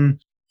them,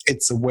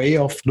 it's a way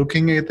of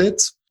looking at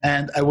it.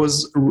 And I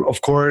was, of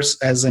course,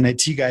 as an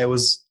IT guy, I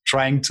was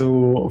trying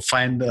to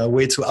find a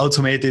way to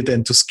automate it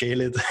and to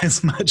scale it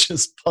as much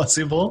as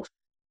possible.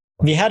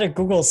 We had a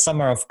Google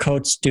Summer of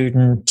Code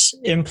student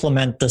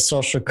implement the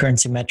social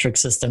currency metric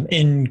system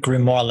in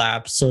Grimoire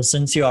Lab. So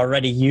since you're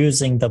already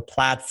using the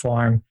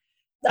platform,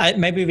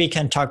 maybe we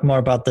can talk more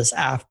about this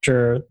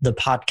after the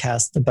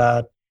podcast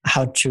about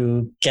how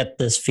to get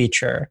this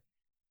feature.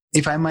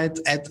 If I might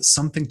add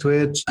something to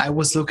it, I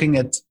was looking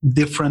at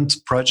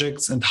different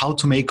projects and how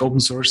to make open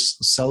source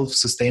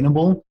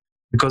self-sustainable.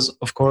 Because,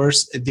 of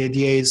course, the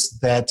idea is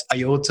that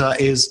IOTA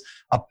is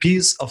a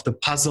piece of the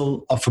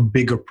puzzle of a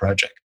bigger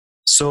project.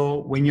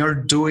 So when you're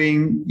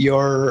doing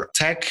your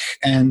tech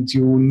and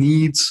you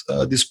need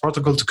this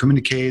protocol to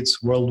communicate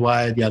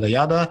worldwide, yada,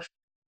 yada,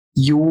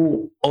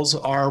 you also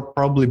are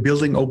probably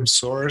building open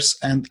source.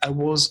 And I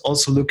was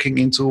also looking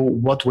into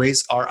what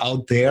ways are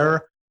out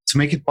there to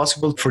make it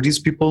possible for these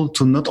people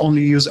to not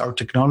only use our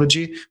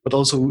technology, but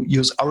also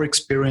use our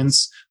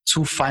experience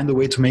to find a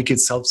way to make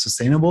it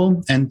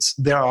self-sustainable. And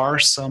there are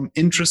some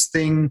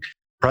interesting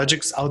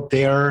projects out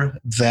there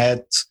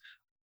that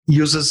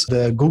uses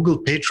the Google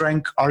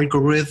PageRank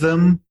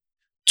algorithm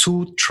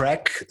to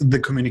track the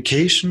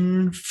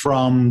communication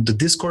from the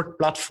Discord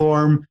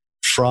platform,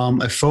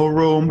 from a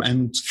forum,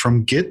 and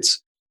from Git,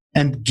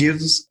 and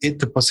gives it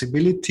the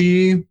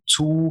possibility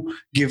to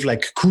give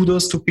like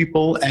kudos to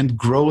people and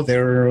grow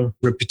their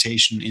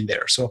reputation in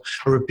there. So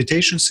a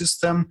reputation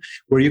system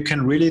where you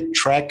can really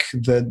track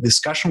the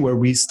discussion, where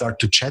we start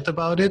to chat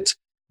about it.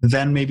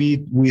 Then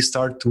maybe we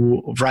start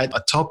to write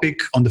a topic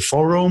on the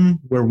forum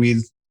where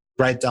we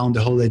write down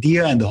the whole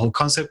idea and the whole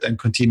concept and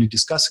continue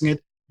discussing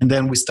it. And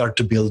then we start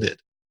to build it.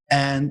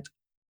 And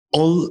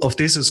all of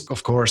this is,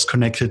 of course,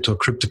 connected to a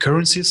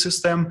cryptocurrency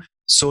system.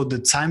 So the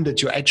time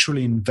that you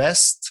actually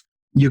invest,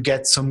 you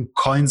get some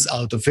coins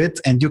out of it,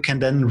 and you can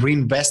then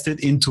reinvest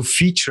it into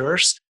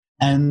features.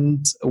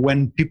 And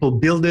when people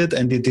build it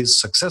and it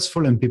is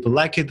successful and people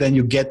like it, then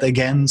you get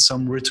again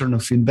some return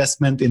of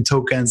investment in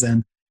tokens,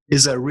 and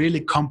is a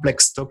really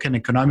complex token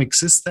economic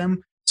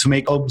system to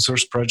make open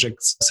source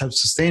projects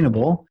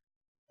self-sustainable.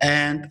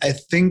 And I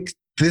think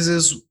this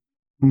is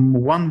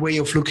one way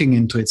of looking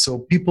into it. So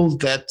people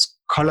that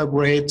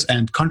collaborate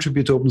and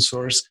contribute to open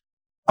source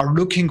are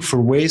looking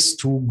for ways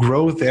to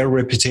grow their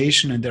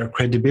reputation and their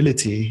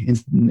credibility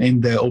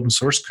in the open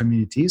source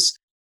communities.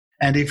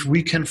 And if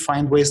we can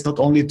find ways not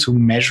only to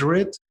measure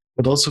it,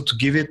 but also to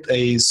give it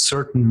a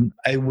certain,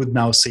 I would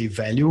now say,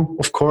 value,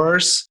 of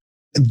course,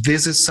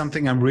 this is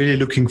something I'm really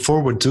looking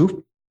forward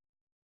to.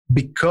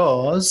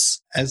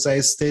 Because, as I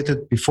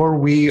stated before,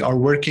 we are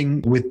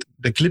working with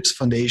the Eclipse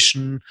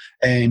Foundation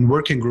in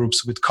working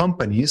groups with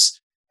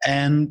companies,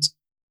 and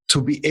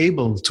to be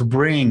able to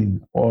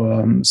bring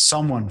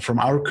someone from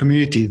our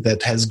community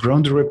that has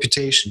grown the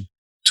reputation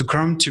to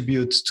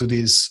contribute to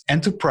this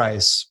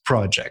enterprise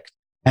project,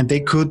 and they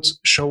could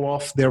show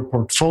off their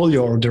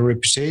portfolio or their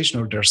reputation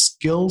or their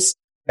skills,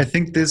 I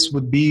think this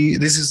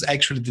is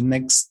actually the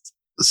next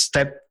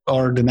step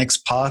or the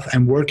next path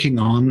I'm working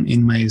on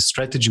in my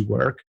strategy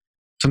work,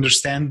 to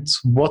understand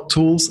what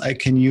tools I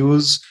can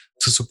use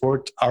to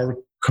support our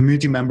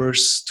community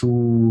members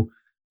to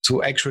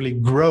actually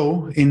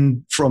grow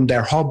from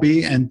their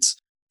hobby and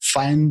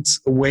find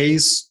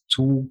ways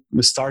to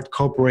start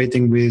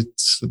cooperating with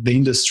the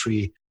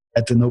industry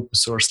at an open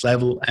source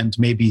level, and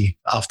maybe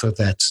after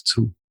that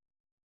too.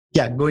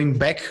 Yeah, going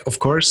back, of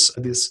course,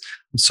 this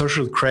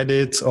social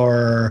credit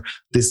or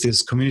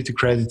this community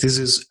credit, this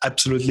is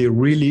absolutely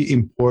really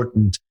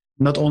important,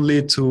 not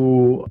only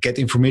to get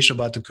information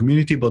about the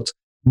community, but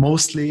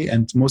mostly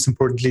and most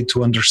importantly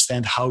to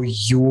understand how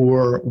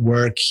your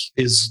work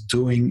is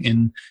doing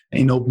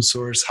in open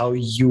source, how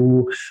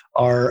you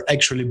are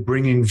actually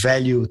bringing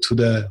value to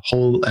the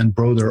whole and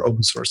broader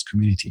open source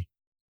community.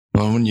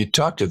 Well, when you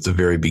talked at the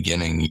very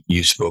beginning,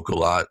 you spoke a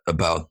lot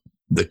about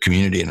the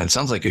community, and it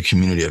sounds like a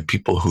community of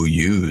people who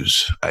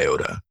use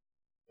IOTA,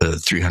 the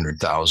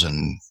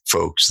 300,000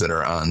 folks that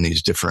are on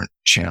these different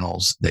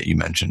channels that you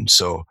mentioned.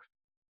 So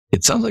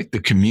it sounds like the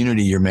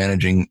community you're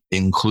managing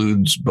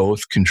includes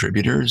both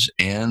contributors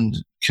and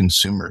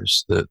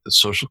consumers. The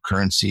social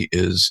currency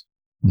is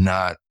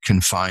not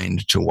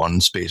confined to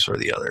one space or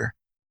the other.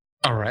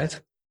 All right.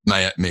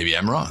 Maybe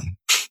I'm wrong.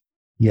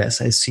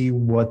 Yes, I see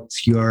what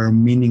you're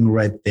meaning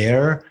right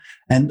there.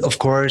 And of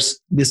course,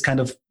 this kind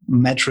of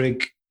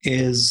metric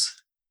is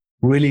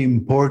really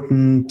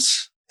important,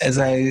 as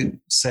I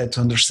said,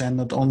 to understand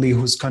not only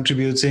who's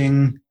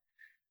contributing,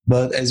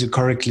 but as you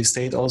correctly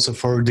state, also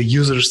for the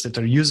users that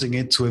are using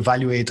it to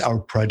evaluate our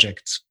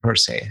project per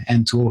se,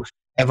 and to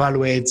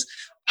evaluate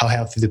how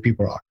healthy the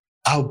people are,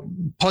 how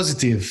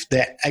positive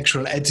the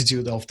actual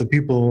attitude of the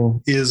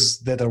people is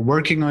that are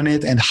working on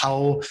it, and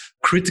how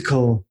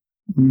critical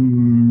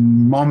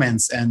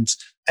moments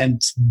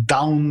and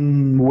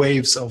down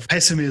waves of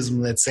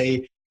pessimism, let's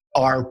say,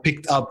 are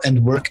picked up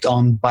and worked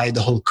on by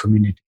the whole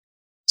community.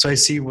 So I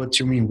see what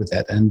you mean with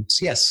that. And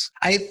yes,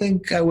 I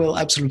think I will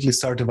absolutely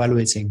start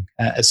evaluating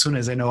as soon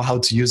as I know how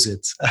to use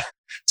it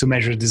to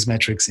measure these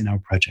metrics in our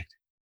project.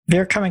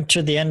 We're coming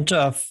to the end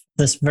of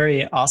this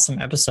very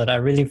awesome episode. I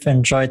really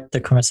enjoyed the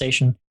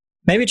conversation.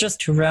 Maybe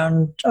just to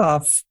round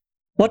off,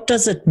 what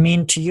does it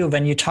mean to you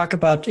when you talk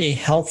about a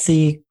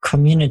healthy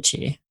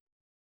community?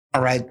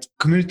 All right.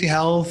 Community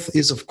health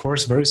is, of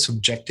course, very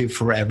subjective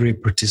for every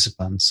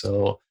participant.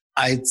 So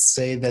I'd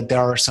say that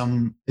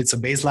it's a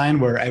baseline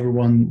where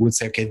everyone would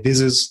say, okay, this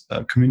is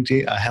a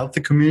community, a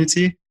healthy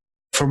community.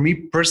 For me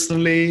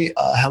personally,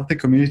 a healthy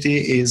community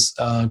is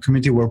a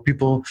community where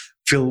people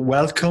feel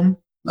welcome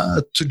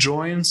to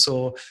join.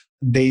 So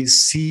they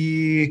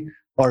see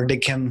or they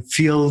can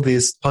feel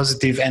this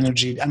positive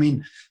energy. I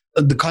mean,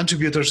 the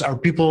contributors are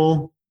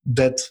people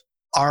that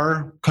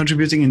are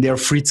contributing in their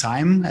free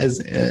time as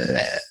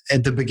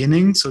at the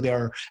beginning. So they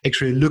are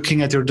actually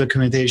looking at your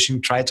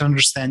documentation, try to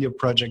understand your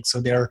project.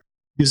 So they're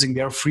using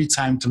their free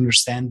time to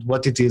understand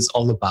what it is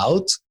all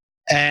about.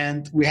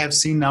 And we have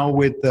seen now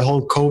with the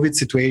whole COVID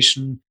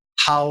situation,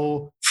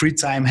 how free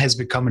time has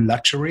become a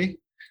luxury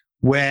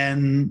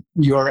when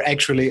you're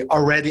actually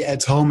already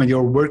at home and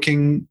you're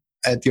working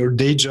at your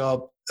day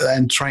job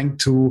and trying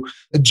to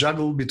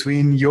juggle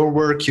between your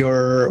work,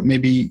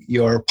 maybe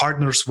your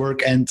partner's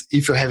work. And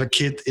if you have a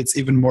kid, it's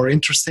even more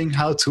interesting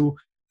how to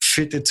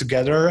fit it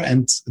together.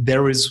 And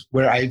there is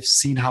where I've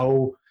seen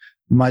how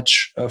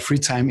much free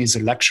time is a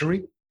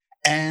luxury.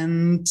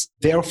 And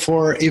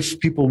therefore, if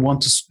people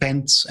want to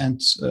spend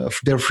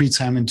their free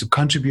time and to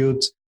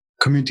contribute,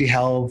 community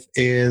health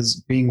is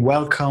being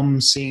welcome,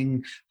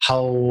 seeing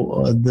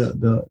how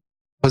the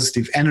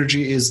positive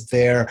energy is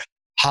there,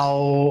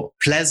 how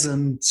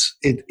pleasant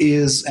it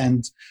is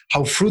and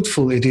how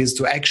fruitful it is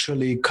to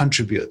actually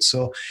contribute.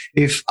 So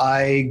if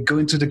I go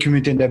into the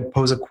community and I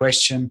pose a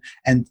question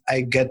and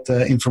I get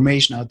the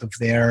information out of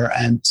there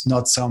and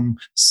not some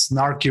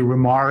snarky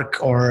remark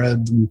or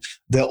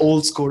the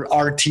old school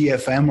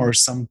RTFM or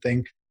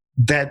something,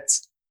 that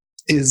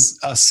is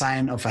a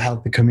sign of a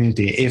healthy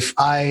community. If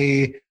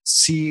I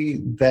see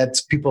that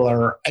people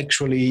are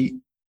actually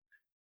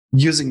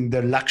using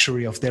the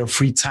luxury of their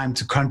free time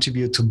to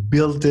contribute to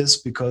build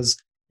this because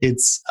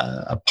it's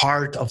a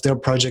part of their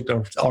project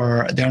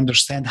or they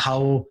understand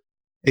how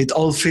it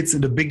all fits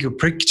in the bigger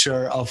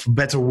picture of a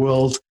better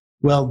world,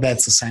 well,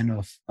 that's a sign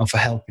of a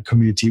healthy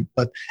community.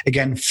 But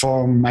again,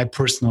 from my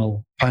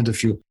personal point of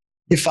view,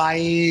 if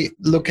I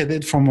look at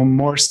it from a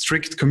more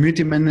strict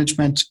community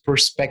management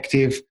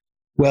perspective,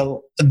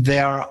 well,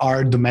 there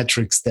are the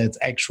metrics that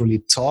actually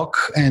talk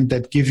and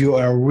that give you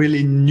a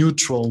really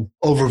neutral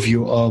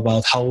overview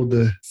about how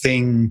the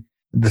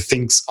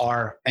things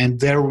are. And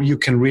there you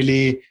can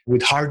really,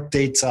 with hard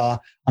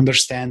data,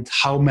 understand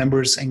how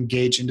members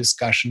engage in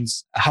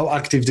discussions, how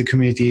active the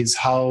community is,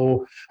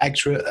 how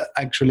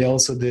actually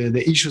also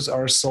the issues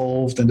are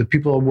solved and the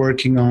people are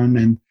working on.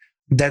 And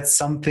that's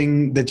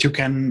something that you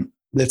can,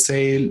 let's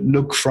say,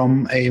 look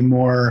from a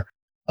more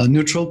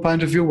neutral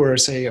point of view where I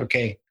say,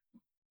 okay,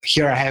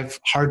 here I have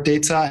hard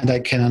data and I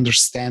can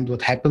understand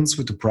what happens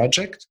with the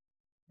project.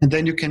 And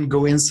then you can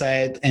go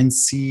inside and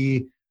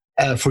see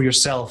for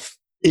yourself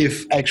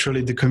if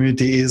actually the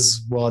community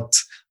is what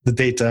the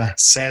data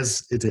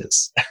says it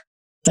is.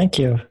 Thank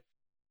you.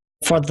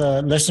 For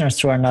the listeners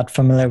who are not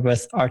familiar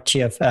with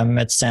RTFM,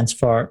 it stands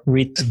for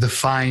the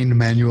fine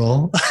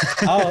manual.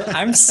 Oh,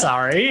 I'm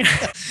sorry.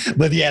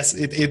 But yes,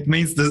 it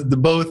means the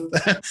both.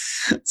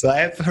 So I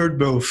have heard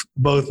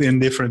both in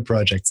different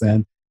projects.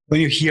 And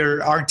when you hear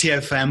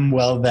RTFM,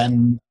 well,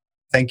 then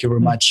thank you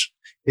very much.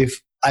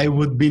 If I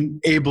would be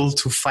able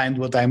to find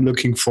what I'm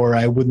looking for,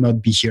 I would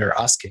not be here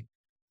asking.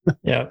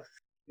 Yeah.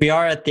 We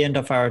are at the end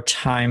of our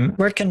time.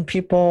 Where can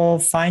people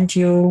find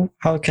you?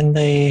 How can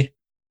they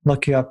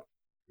look you up?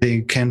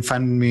 They can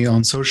find me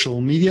on social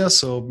media,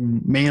 so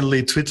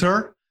mainly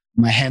Twitter.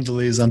 My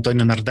handle is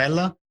Antonio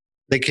Nardella.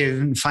 They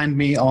can find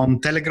me on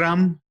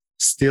Telegram,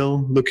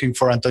 still looking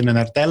for Antonio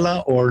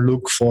Nardella, or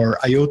look for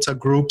IOTA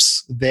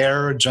groups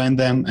there, join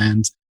them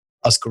and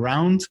ask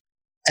around.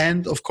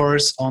 And of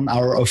course, on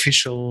our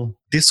official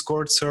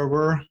Discord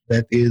server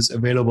that is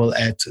available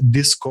at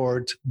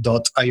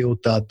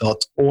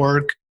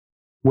discord.iota.org,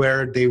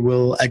 where they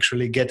will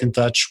actually get in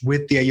touch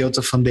with the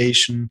IOTA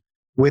Foundation,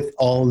 with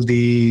all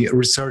the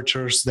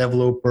researchers,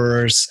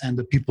 developers, and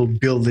the people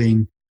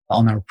building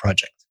on our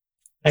project.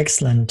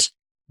 Excellent.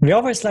 We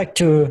always like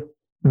to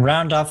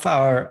round off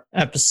our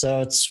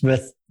episodes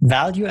with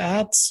value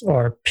adds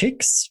or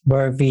picks,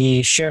 where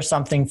we share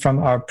something from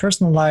our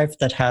personal life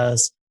that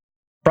has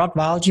brought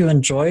value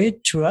and joy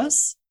to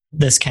us.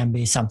 This can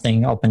be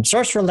something open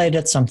source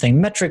related,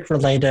 something metric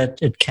related.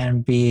 It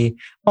can be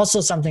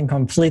also something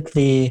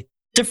completely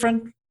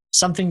different,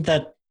 something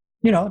that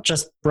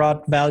just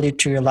brought value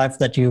to your life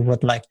that you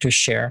would like to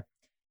share.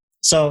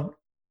 So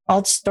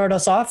I'll start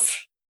us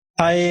off.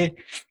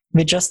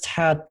 We just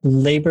had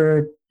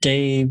Labor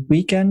Day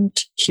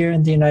weekend here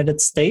in the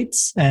United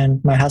States,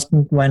 and my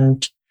husband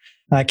went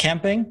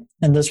camping.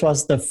 And this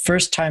was the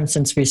first time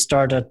since we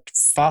started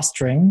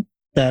fostering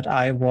that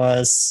I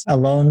was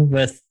alone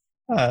with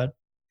a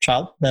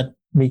child that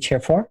we care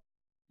for.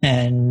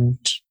 And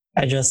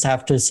I just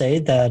have to say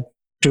that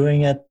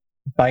doing it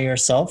by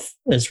yourself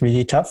is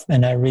really tough.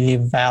 And I really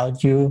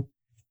value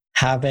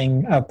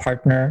having a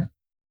partner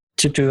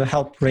to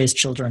help raise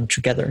children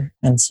together.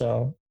 And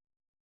so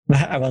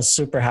I was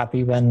super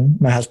happy when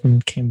my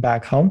husband came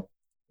back home.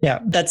 Yeah,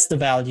 that's the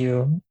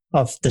value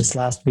of this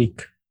last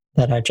week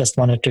that I just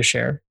wanted to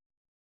share.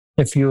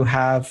 If you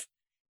have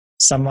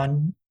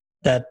someone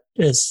that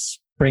is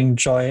bringing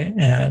joy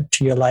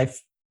to your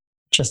life,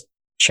 just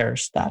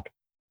cherish that.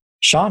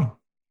 Sean?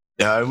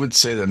 Yeah, I would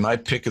say that my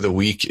pick of the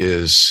week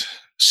is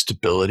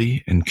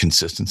stability and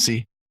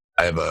consistency.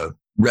 I have a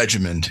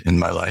regiment in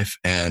my life,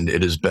 and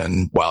it has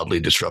been wildly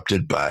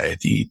disrupted by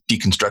the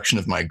deconstruction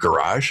of my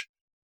garage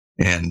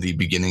and the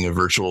beginning of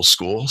virtual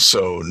school.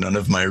 So none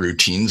of my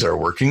routines are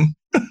working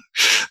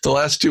the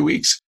last 2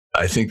 weeks.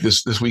 I think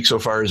this week so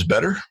far is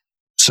better.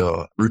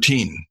 So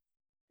routine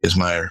is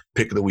my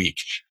pick of the week.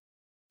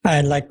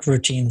 I like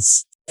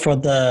routines. For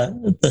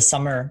the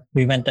summer,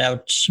 we went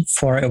out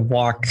for a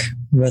walk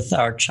with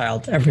our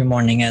child every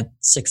morning at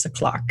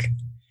 6:00.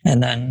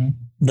 And then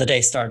the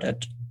day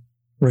started.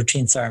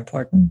 Routines are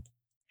important.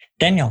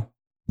 Daniel?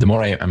 The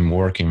more I'm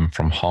working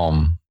from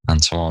home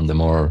and so on, the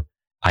more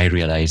I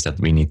realize that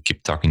we need to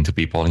keep talking to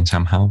people in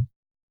somehow.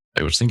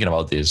 I was thinking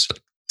about this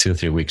 2 or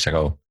 3 weeks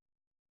ago.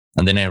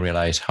 And then I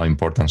realized how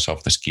important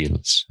soft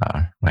skills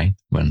are, right?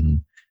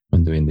 When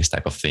doing this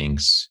type of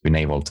things, being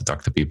able to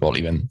talk to people,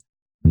 even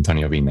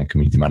Antonio being a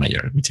community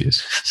manager, which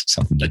is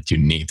something that you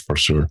need for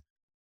sure.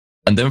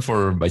 And then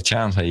by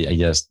chance, I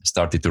just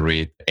started to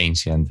read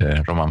ancient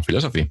Roman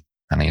philosophy,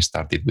 and I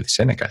started with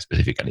Seneca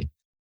specifically.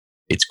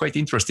 It's quite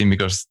interesting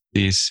because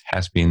this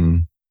has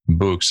been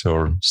books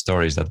or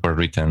stories that were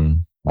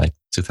written like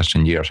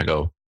 2,000 years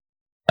ago,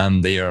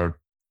 and they are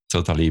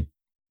totally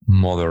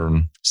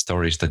modern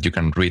stories that you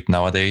can read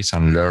nowadays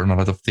and learn a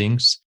lot of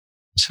things.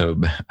 So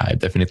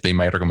definitely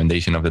my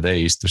recommendation of the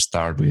day is to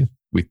start with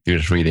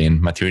these reading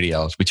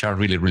materials, which are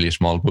really, really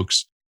small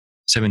books.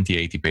 70,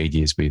 80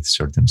 pages with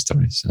certain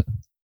stories.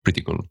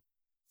 Pretty cool.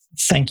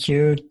 Thank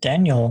you,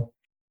 Daniel.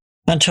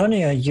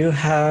 Antonio, you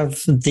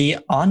have the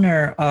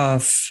honor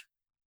of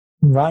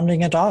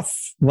rounding it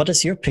off. What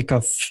is your pick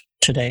of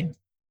today?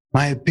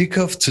 My pick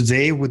of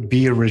today would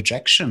be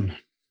rejection.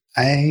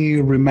 I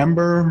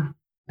remember,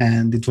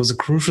 and it was a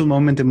crucial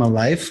moment in my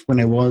life when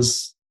I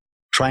was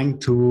trying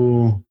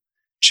to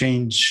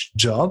change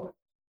job,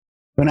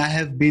 when I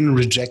have been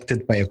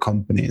rejected by a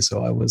company.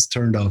 So I was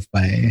turned off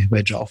by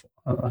a job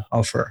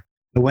offer.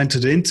 I went to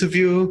the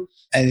interview.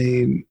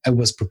 I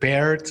was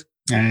prepared.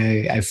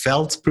 I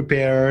felt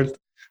prepared.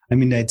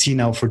 I'm in IT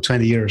now for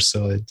 20 years,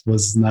 so it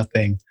was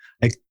nothing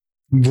I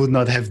would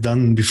not have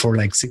done before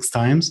like 6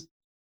 times.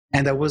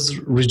 And I was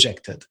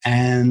rejected.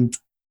 And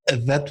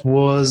that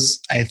was,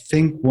 I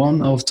think,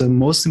 one of the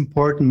most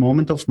important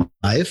moments of my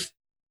life,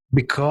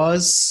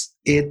 because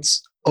it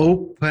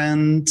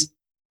opened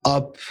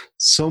up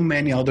so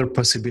many other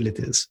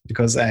possibilities,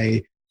 because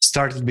I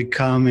started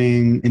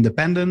becoming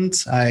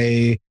independent.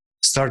 I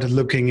started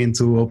looking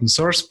into open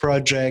source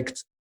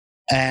projects.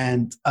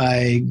 And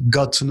I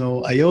got to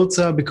know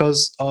IOTA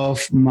because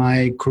of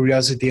my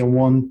curiosity and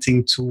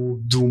wanting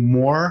to do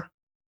more.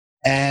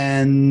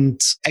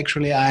 And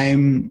actually, I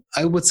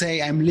would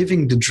say I'm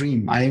living the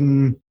dream.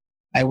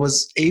 I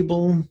was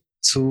able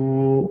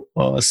to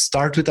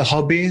start with a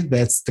hobby,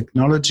 that's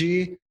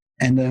technology.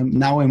 And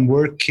now I'm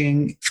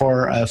working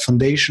for a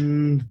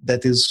foundation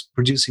that is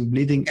producing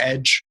bleeding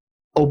edge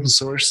open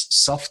source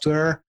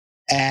software.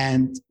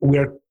 And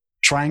we're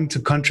trying to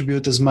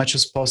contribute as much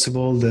as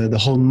possible. The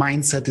whole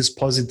mindset is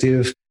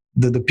positive.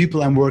 The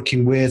people I'm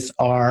working with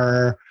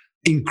are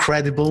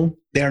incredible.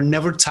 They're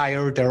never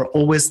tired. They're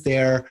always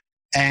there.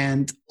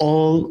 And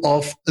all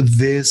of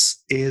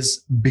this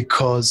is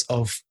because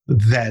of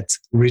that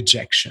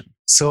rejection.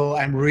 So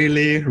I'm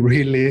really,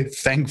 really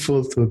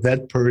thankful to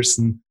that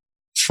person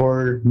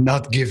for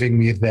not giving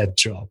me that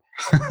job.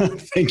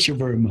 Thank you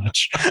very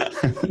much.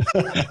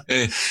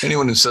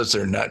 Anyone who says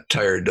they're not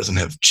tired doesn't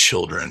have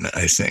children,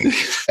 I think.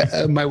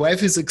 My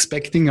wife is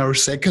expecting our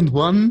second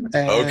one.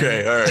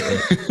 Okay, all right.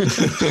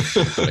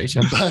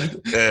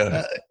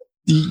 But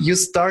you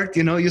start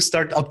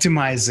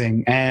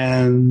optimizing,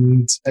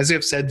 and as you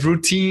have said,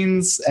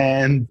 routines,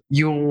 and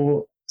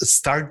you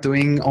start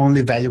doing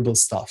only valuable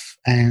stuff,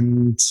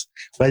 and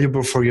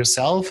valuable for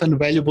yourself and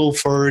valuable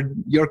for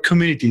your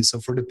community. So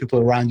for the people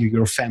around you,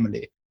 your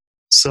family.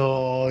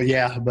 So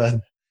yeah,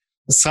 but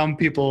some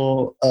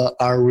people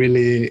are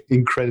really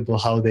incredible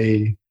how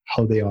they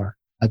are.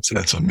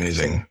 Absolutely. That's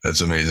amazing.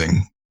 That's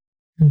amazing.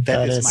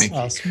 That is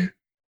awesome.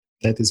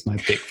 That is my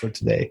pick for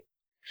today.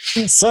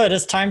 So it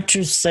is time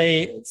to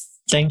say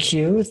thank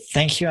you.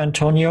 Thank you,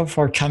 Antonio,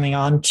 for coming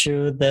on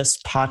to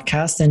this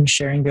podcast and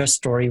sharing your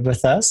story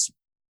with us.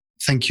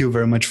 Thank you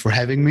very much for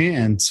having me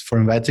and for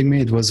inviting me.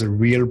 It was a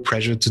real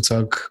pleasure to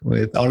talk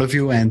with all of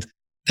you. And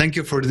thank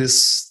you for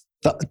this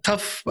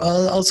tough,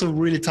 also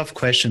really tough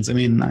questions. I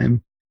mean,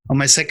 I'm on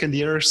my second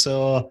year,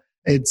 so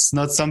it's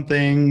not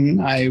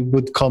something I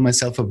would call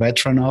myself a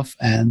veteran of.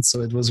 And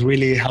so it was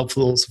really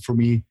helpful also for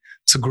me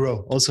to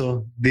grow.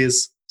 Also,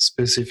 this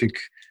specific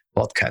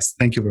podcast.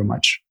 Thank you very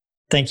much.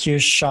 Thank you,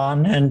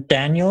 Sean and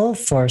Daniel,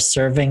 for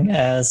serving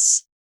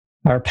as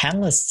our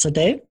panelists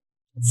today.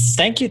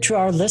 Thank you to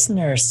our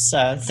listeners.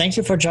 Thank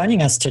you for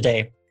joining us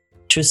today.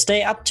 To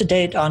stay up to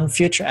date on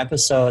future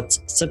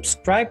episodes,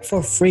 subscribe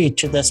for free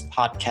to this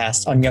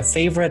podcast on your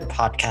favorite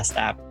podcast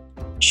app.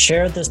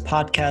 Share this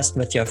podcast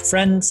with your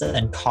friends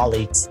and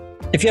colleagues.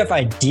 If you have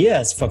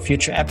ideas for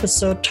future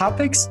episode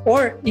topics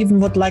or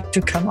even would like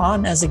to come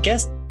on as a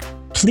guest,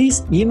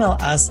 please email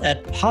us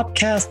at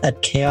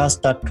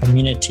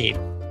podcast@chaos.community.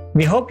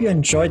 We hope you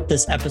enjoyed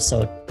this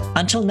episode.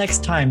 Until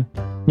next time,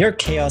 your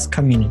Chaos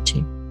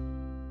Community.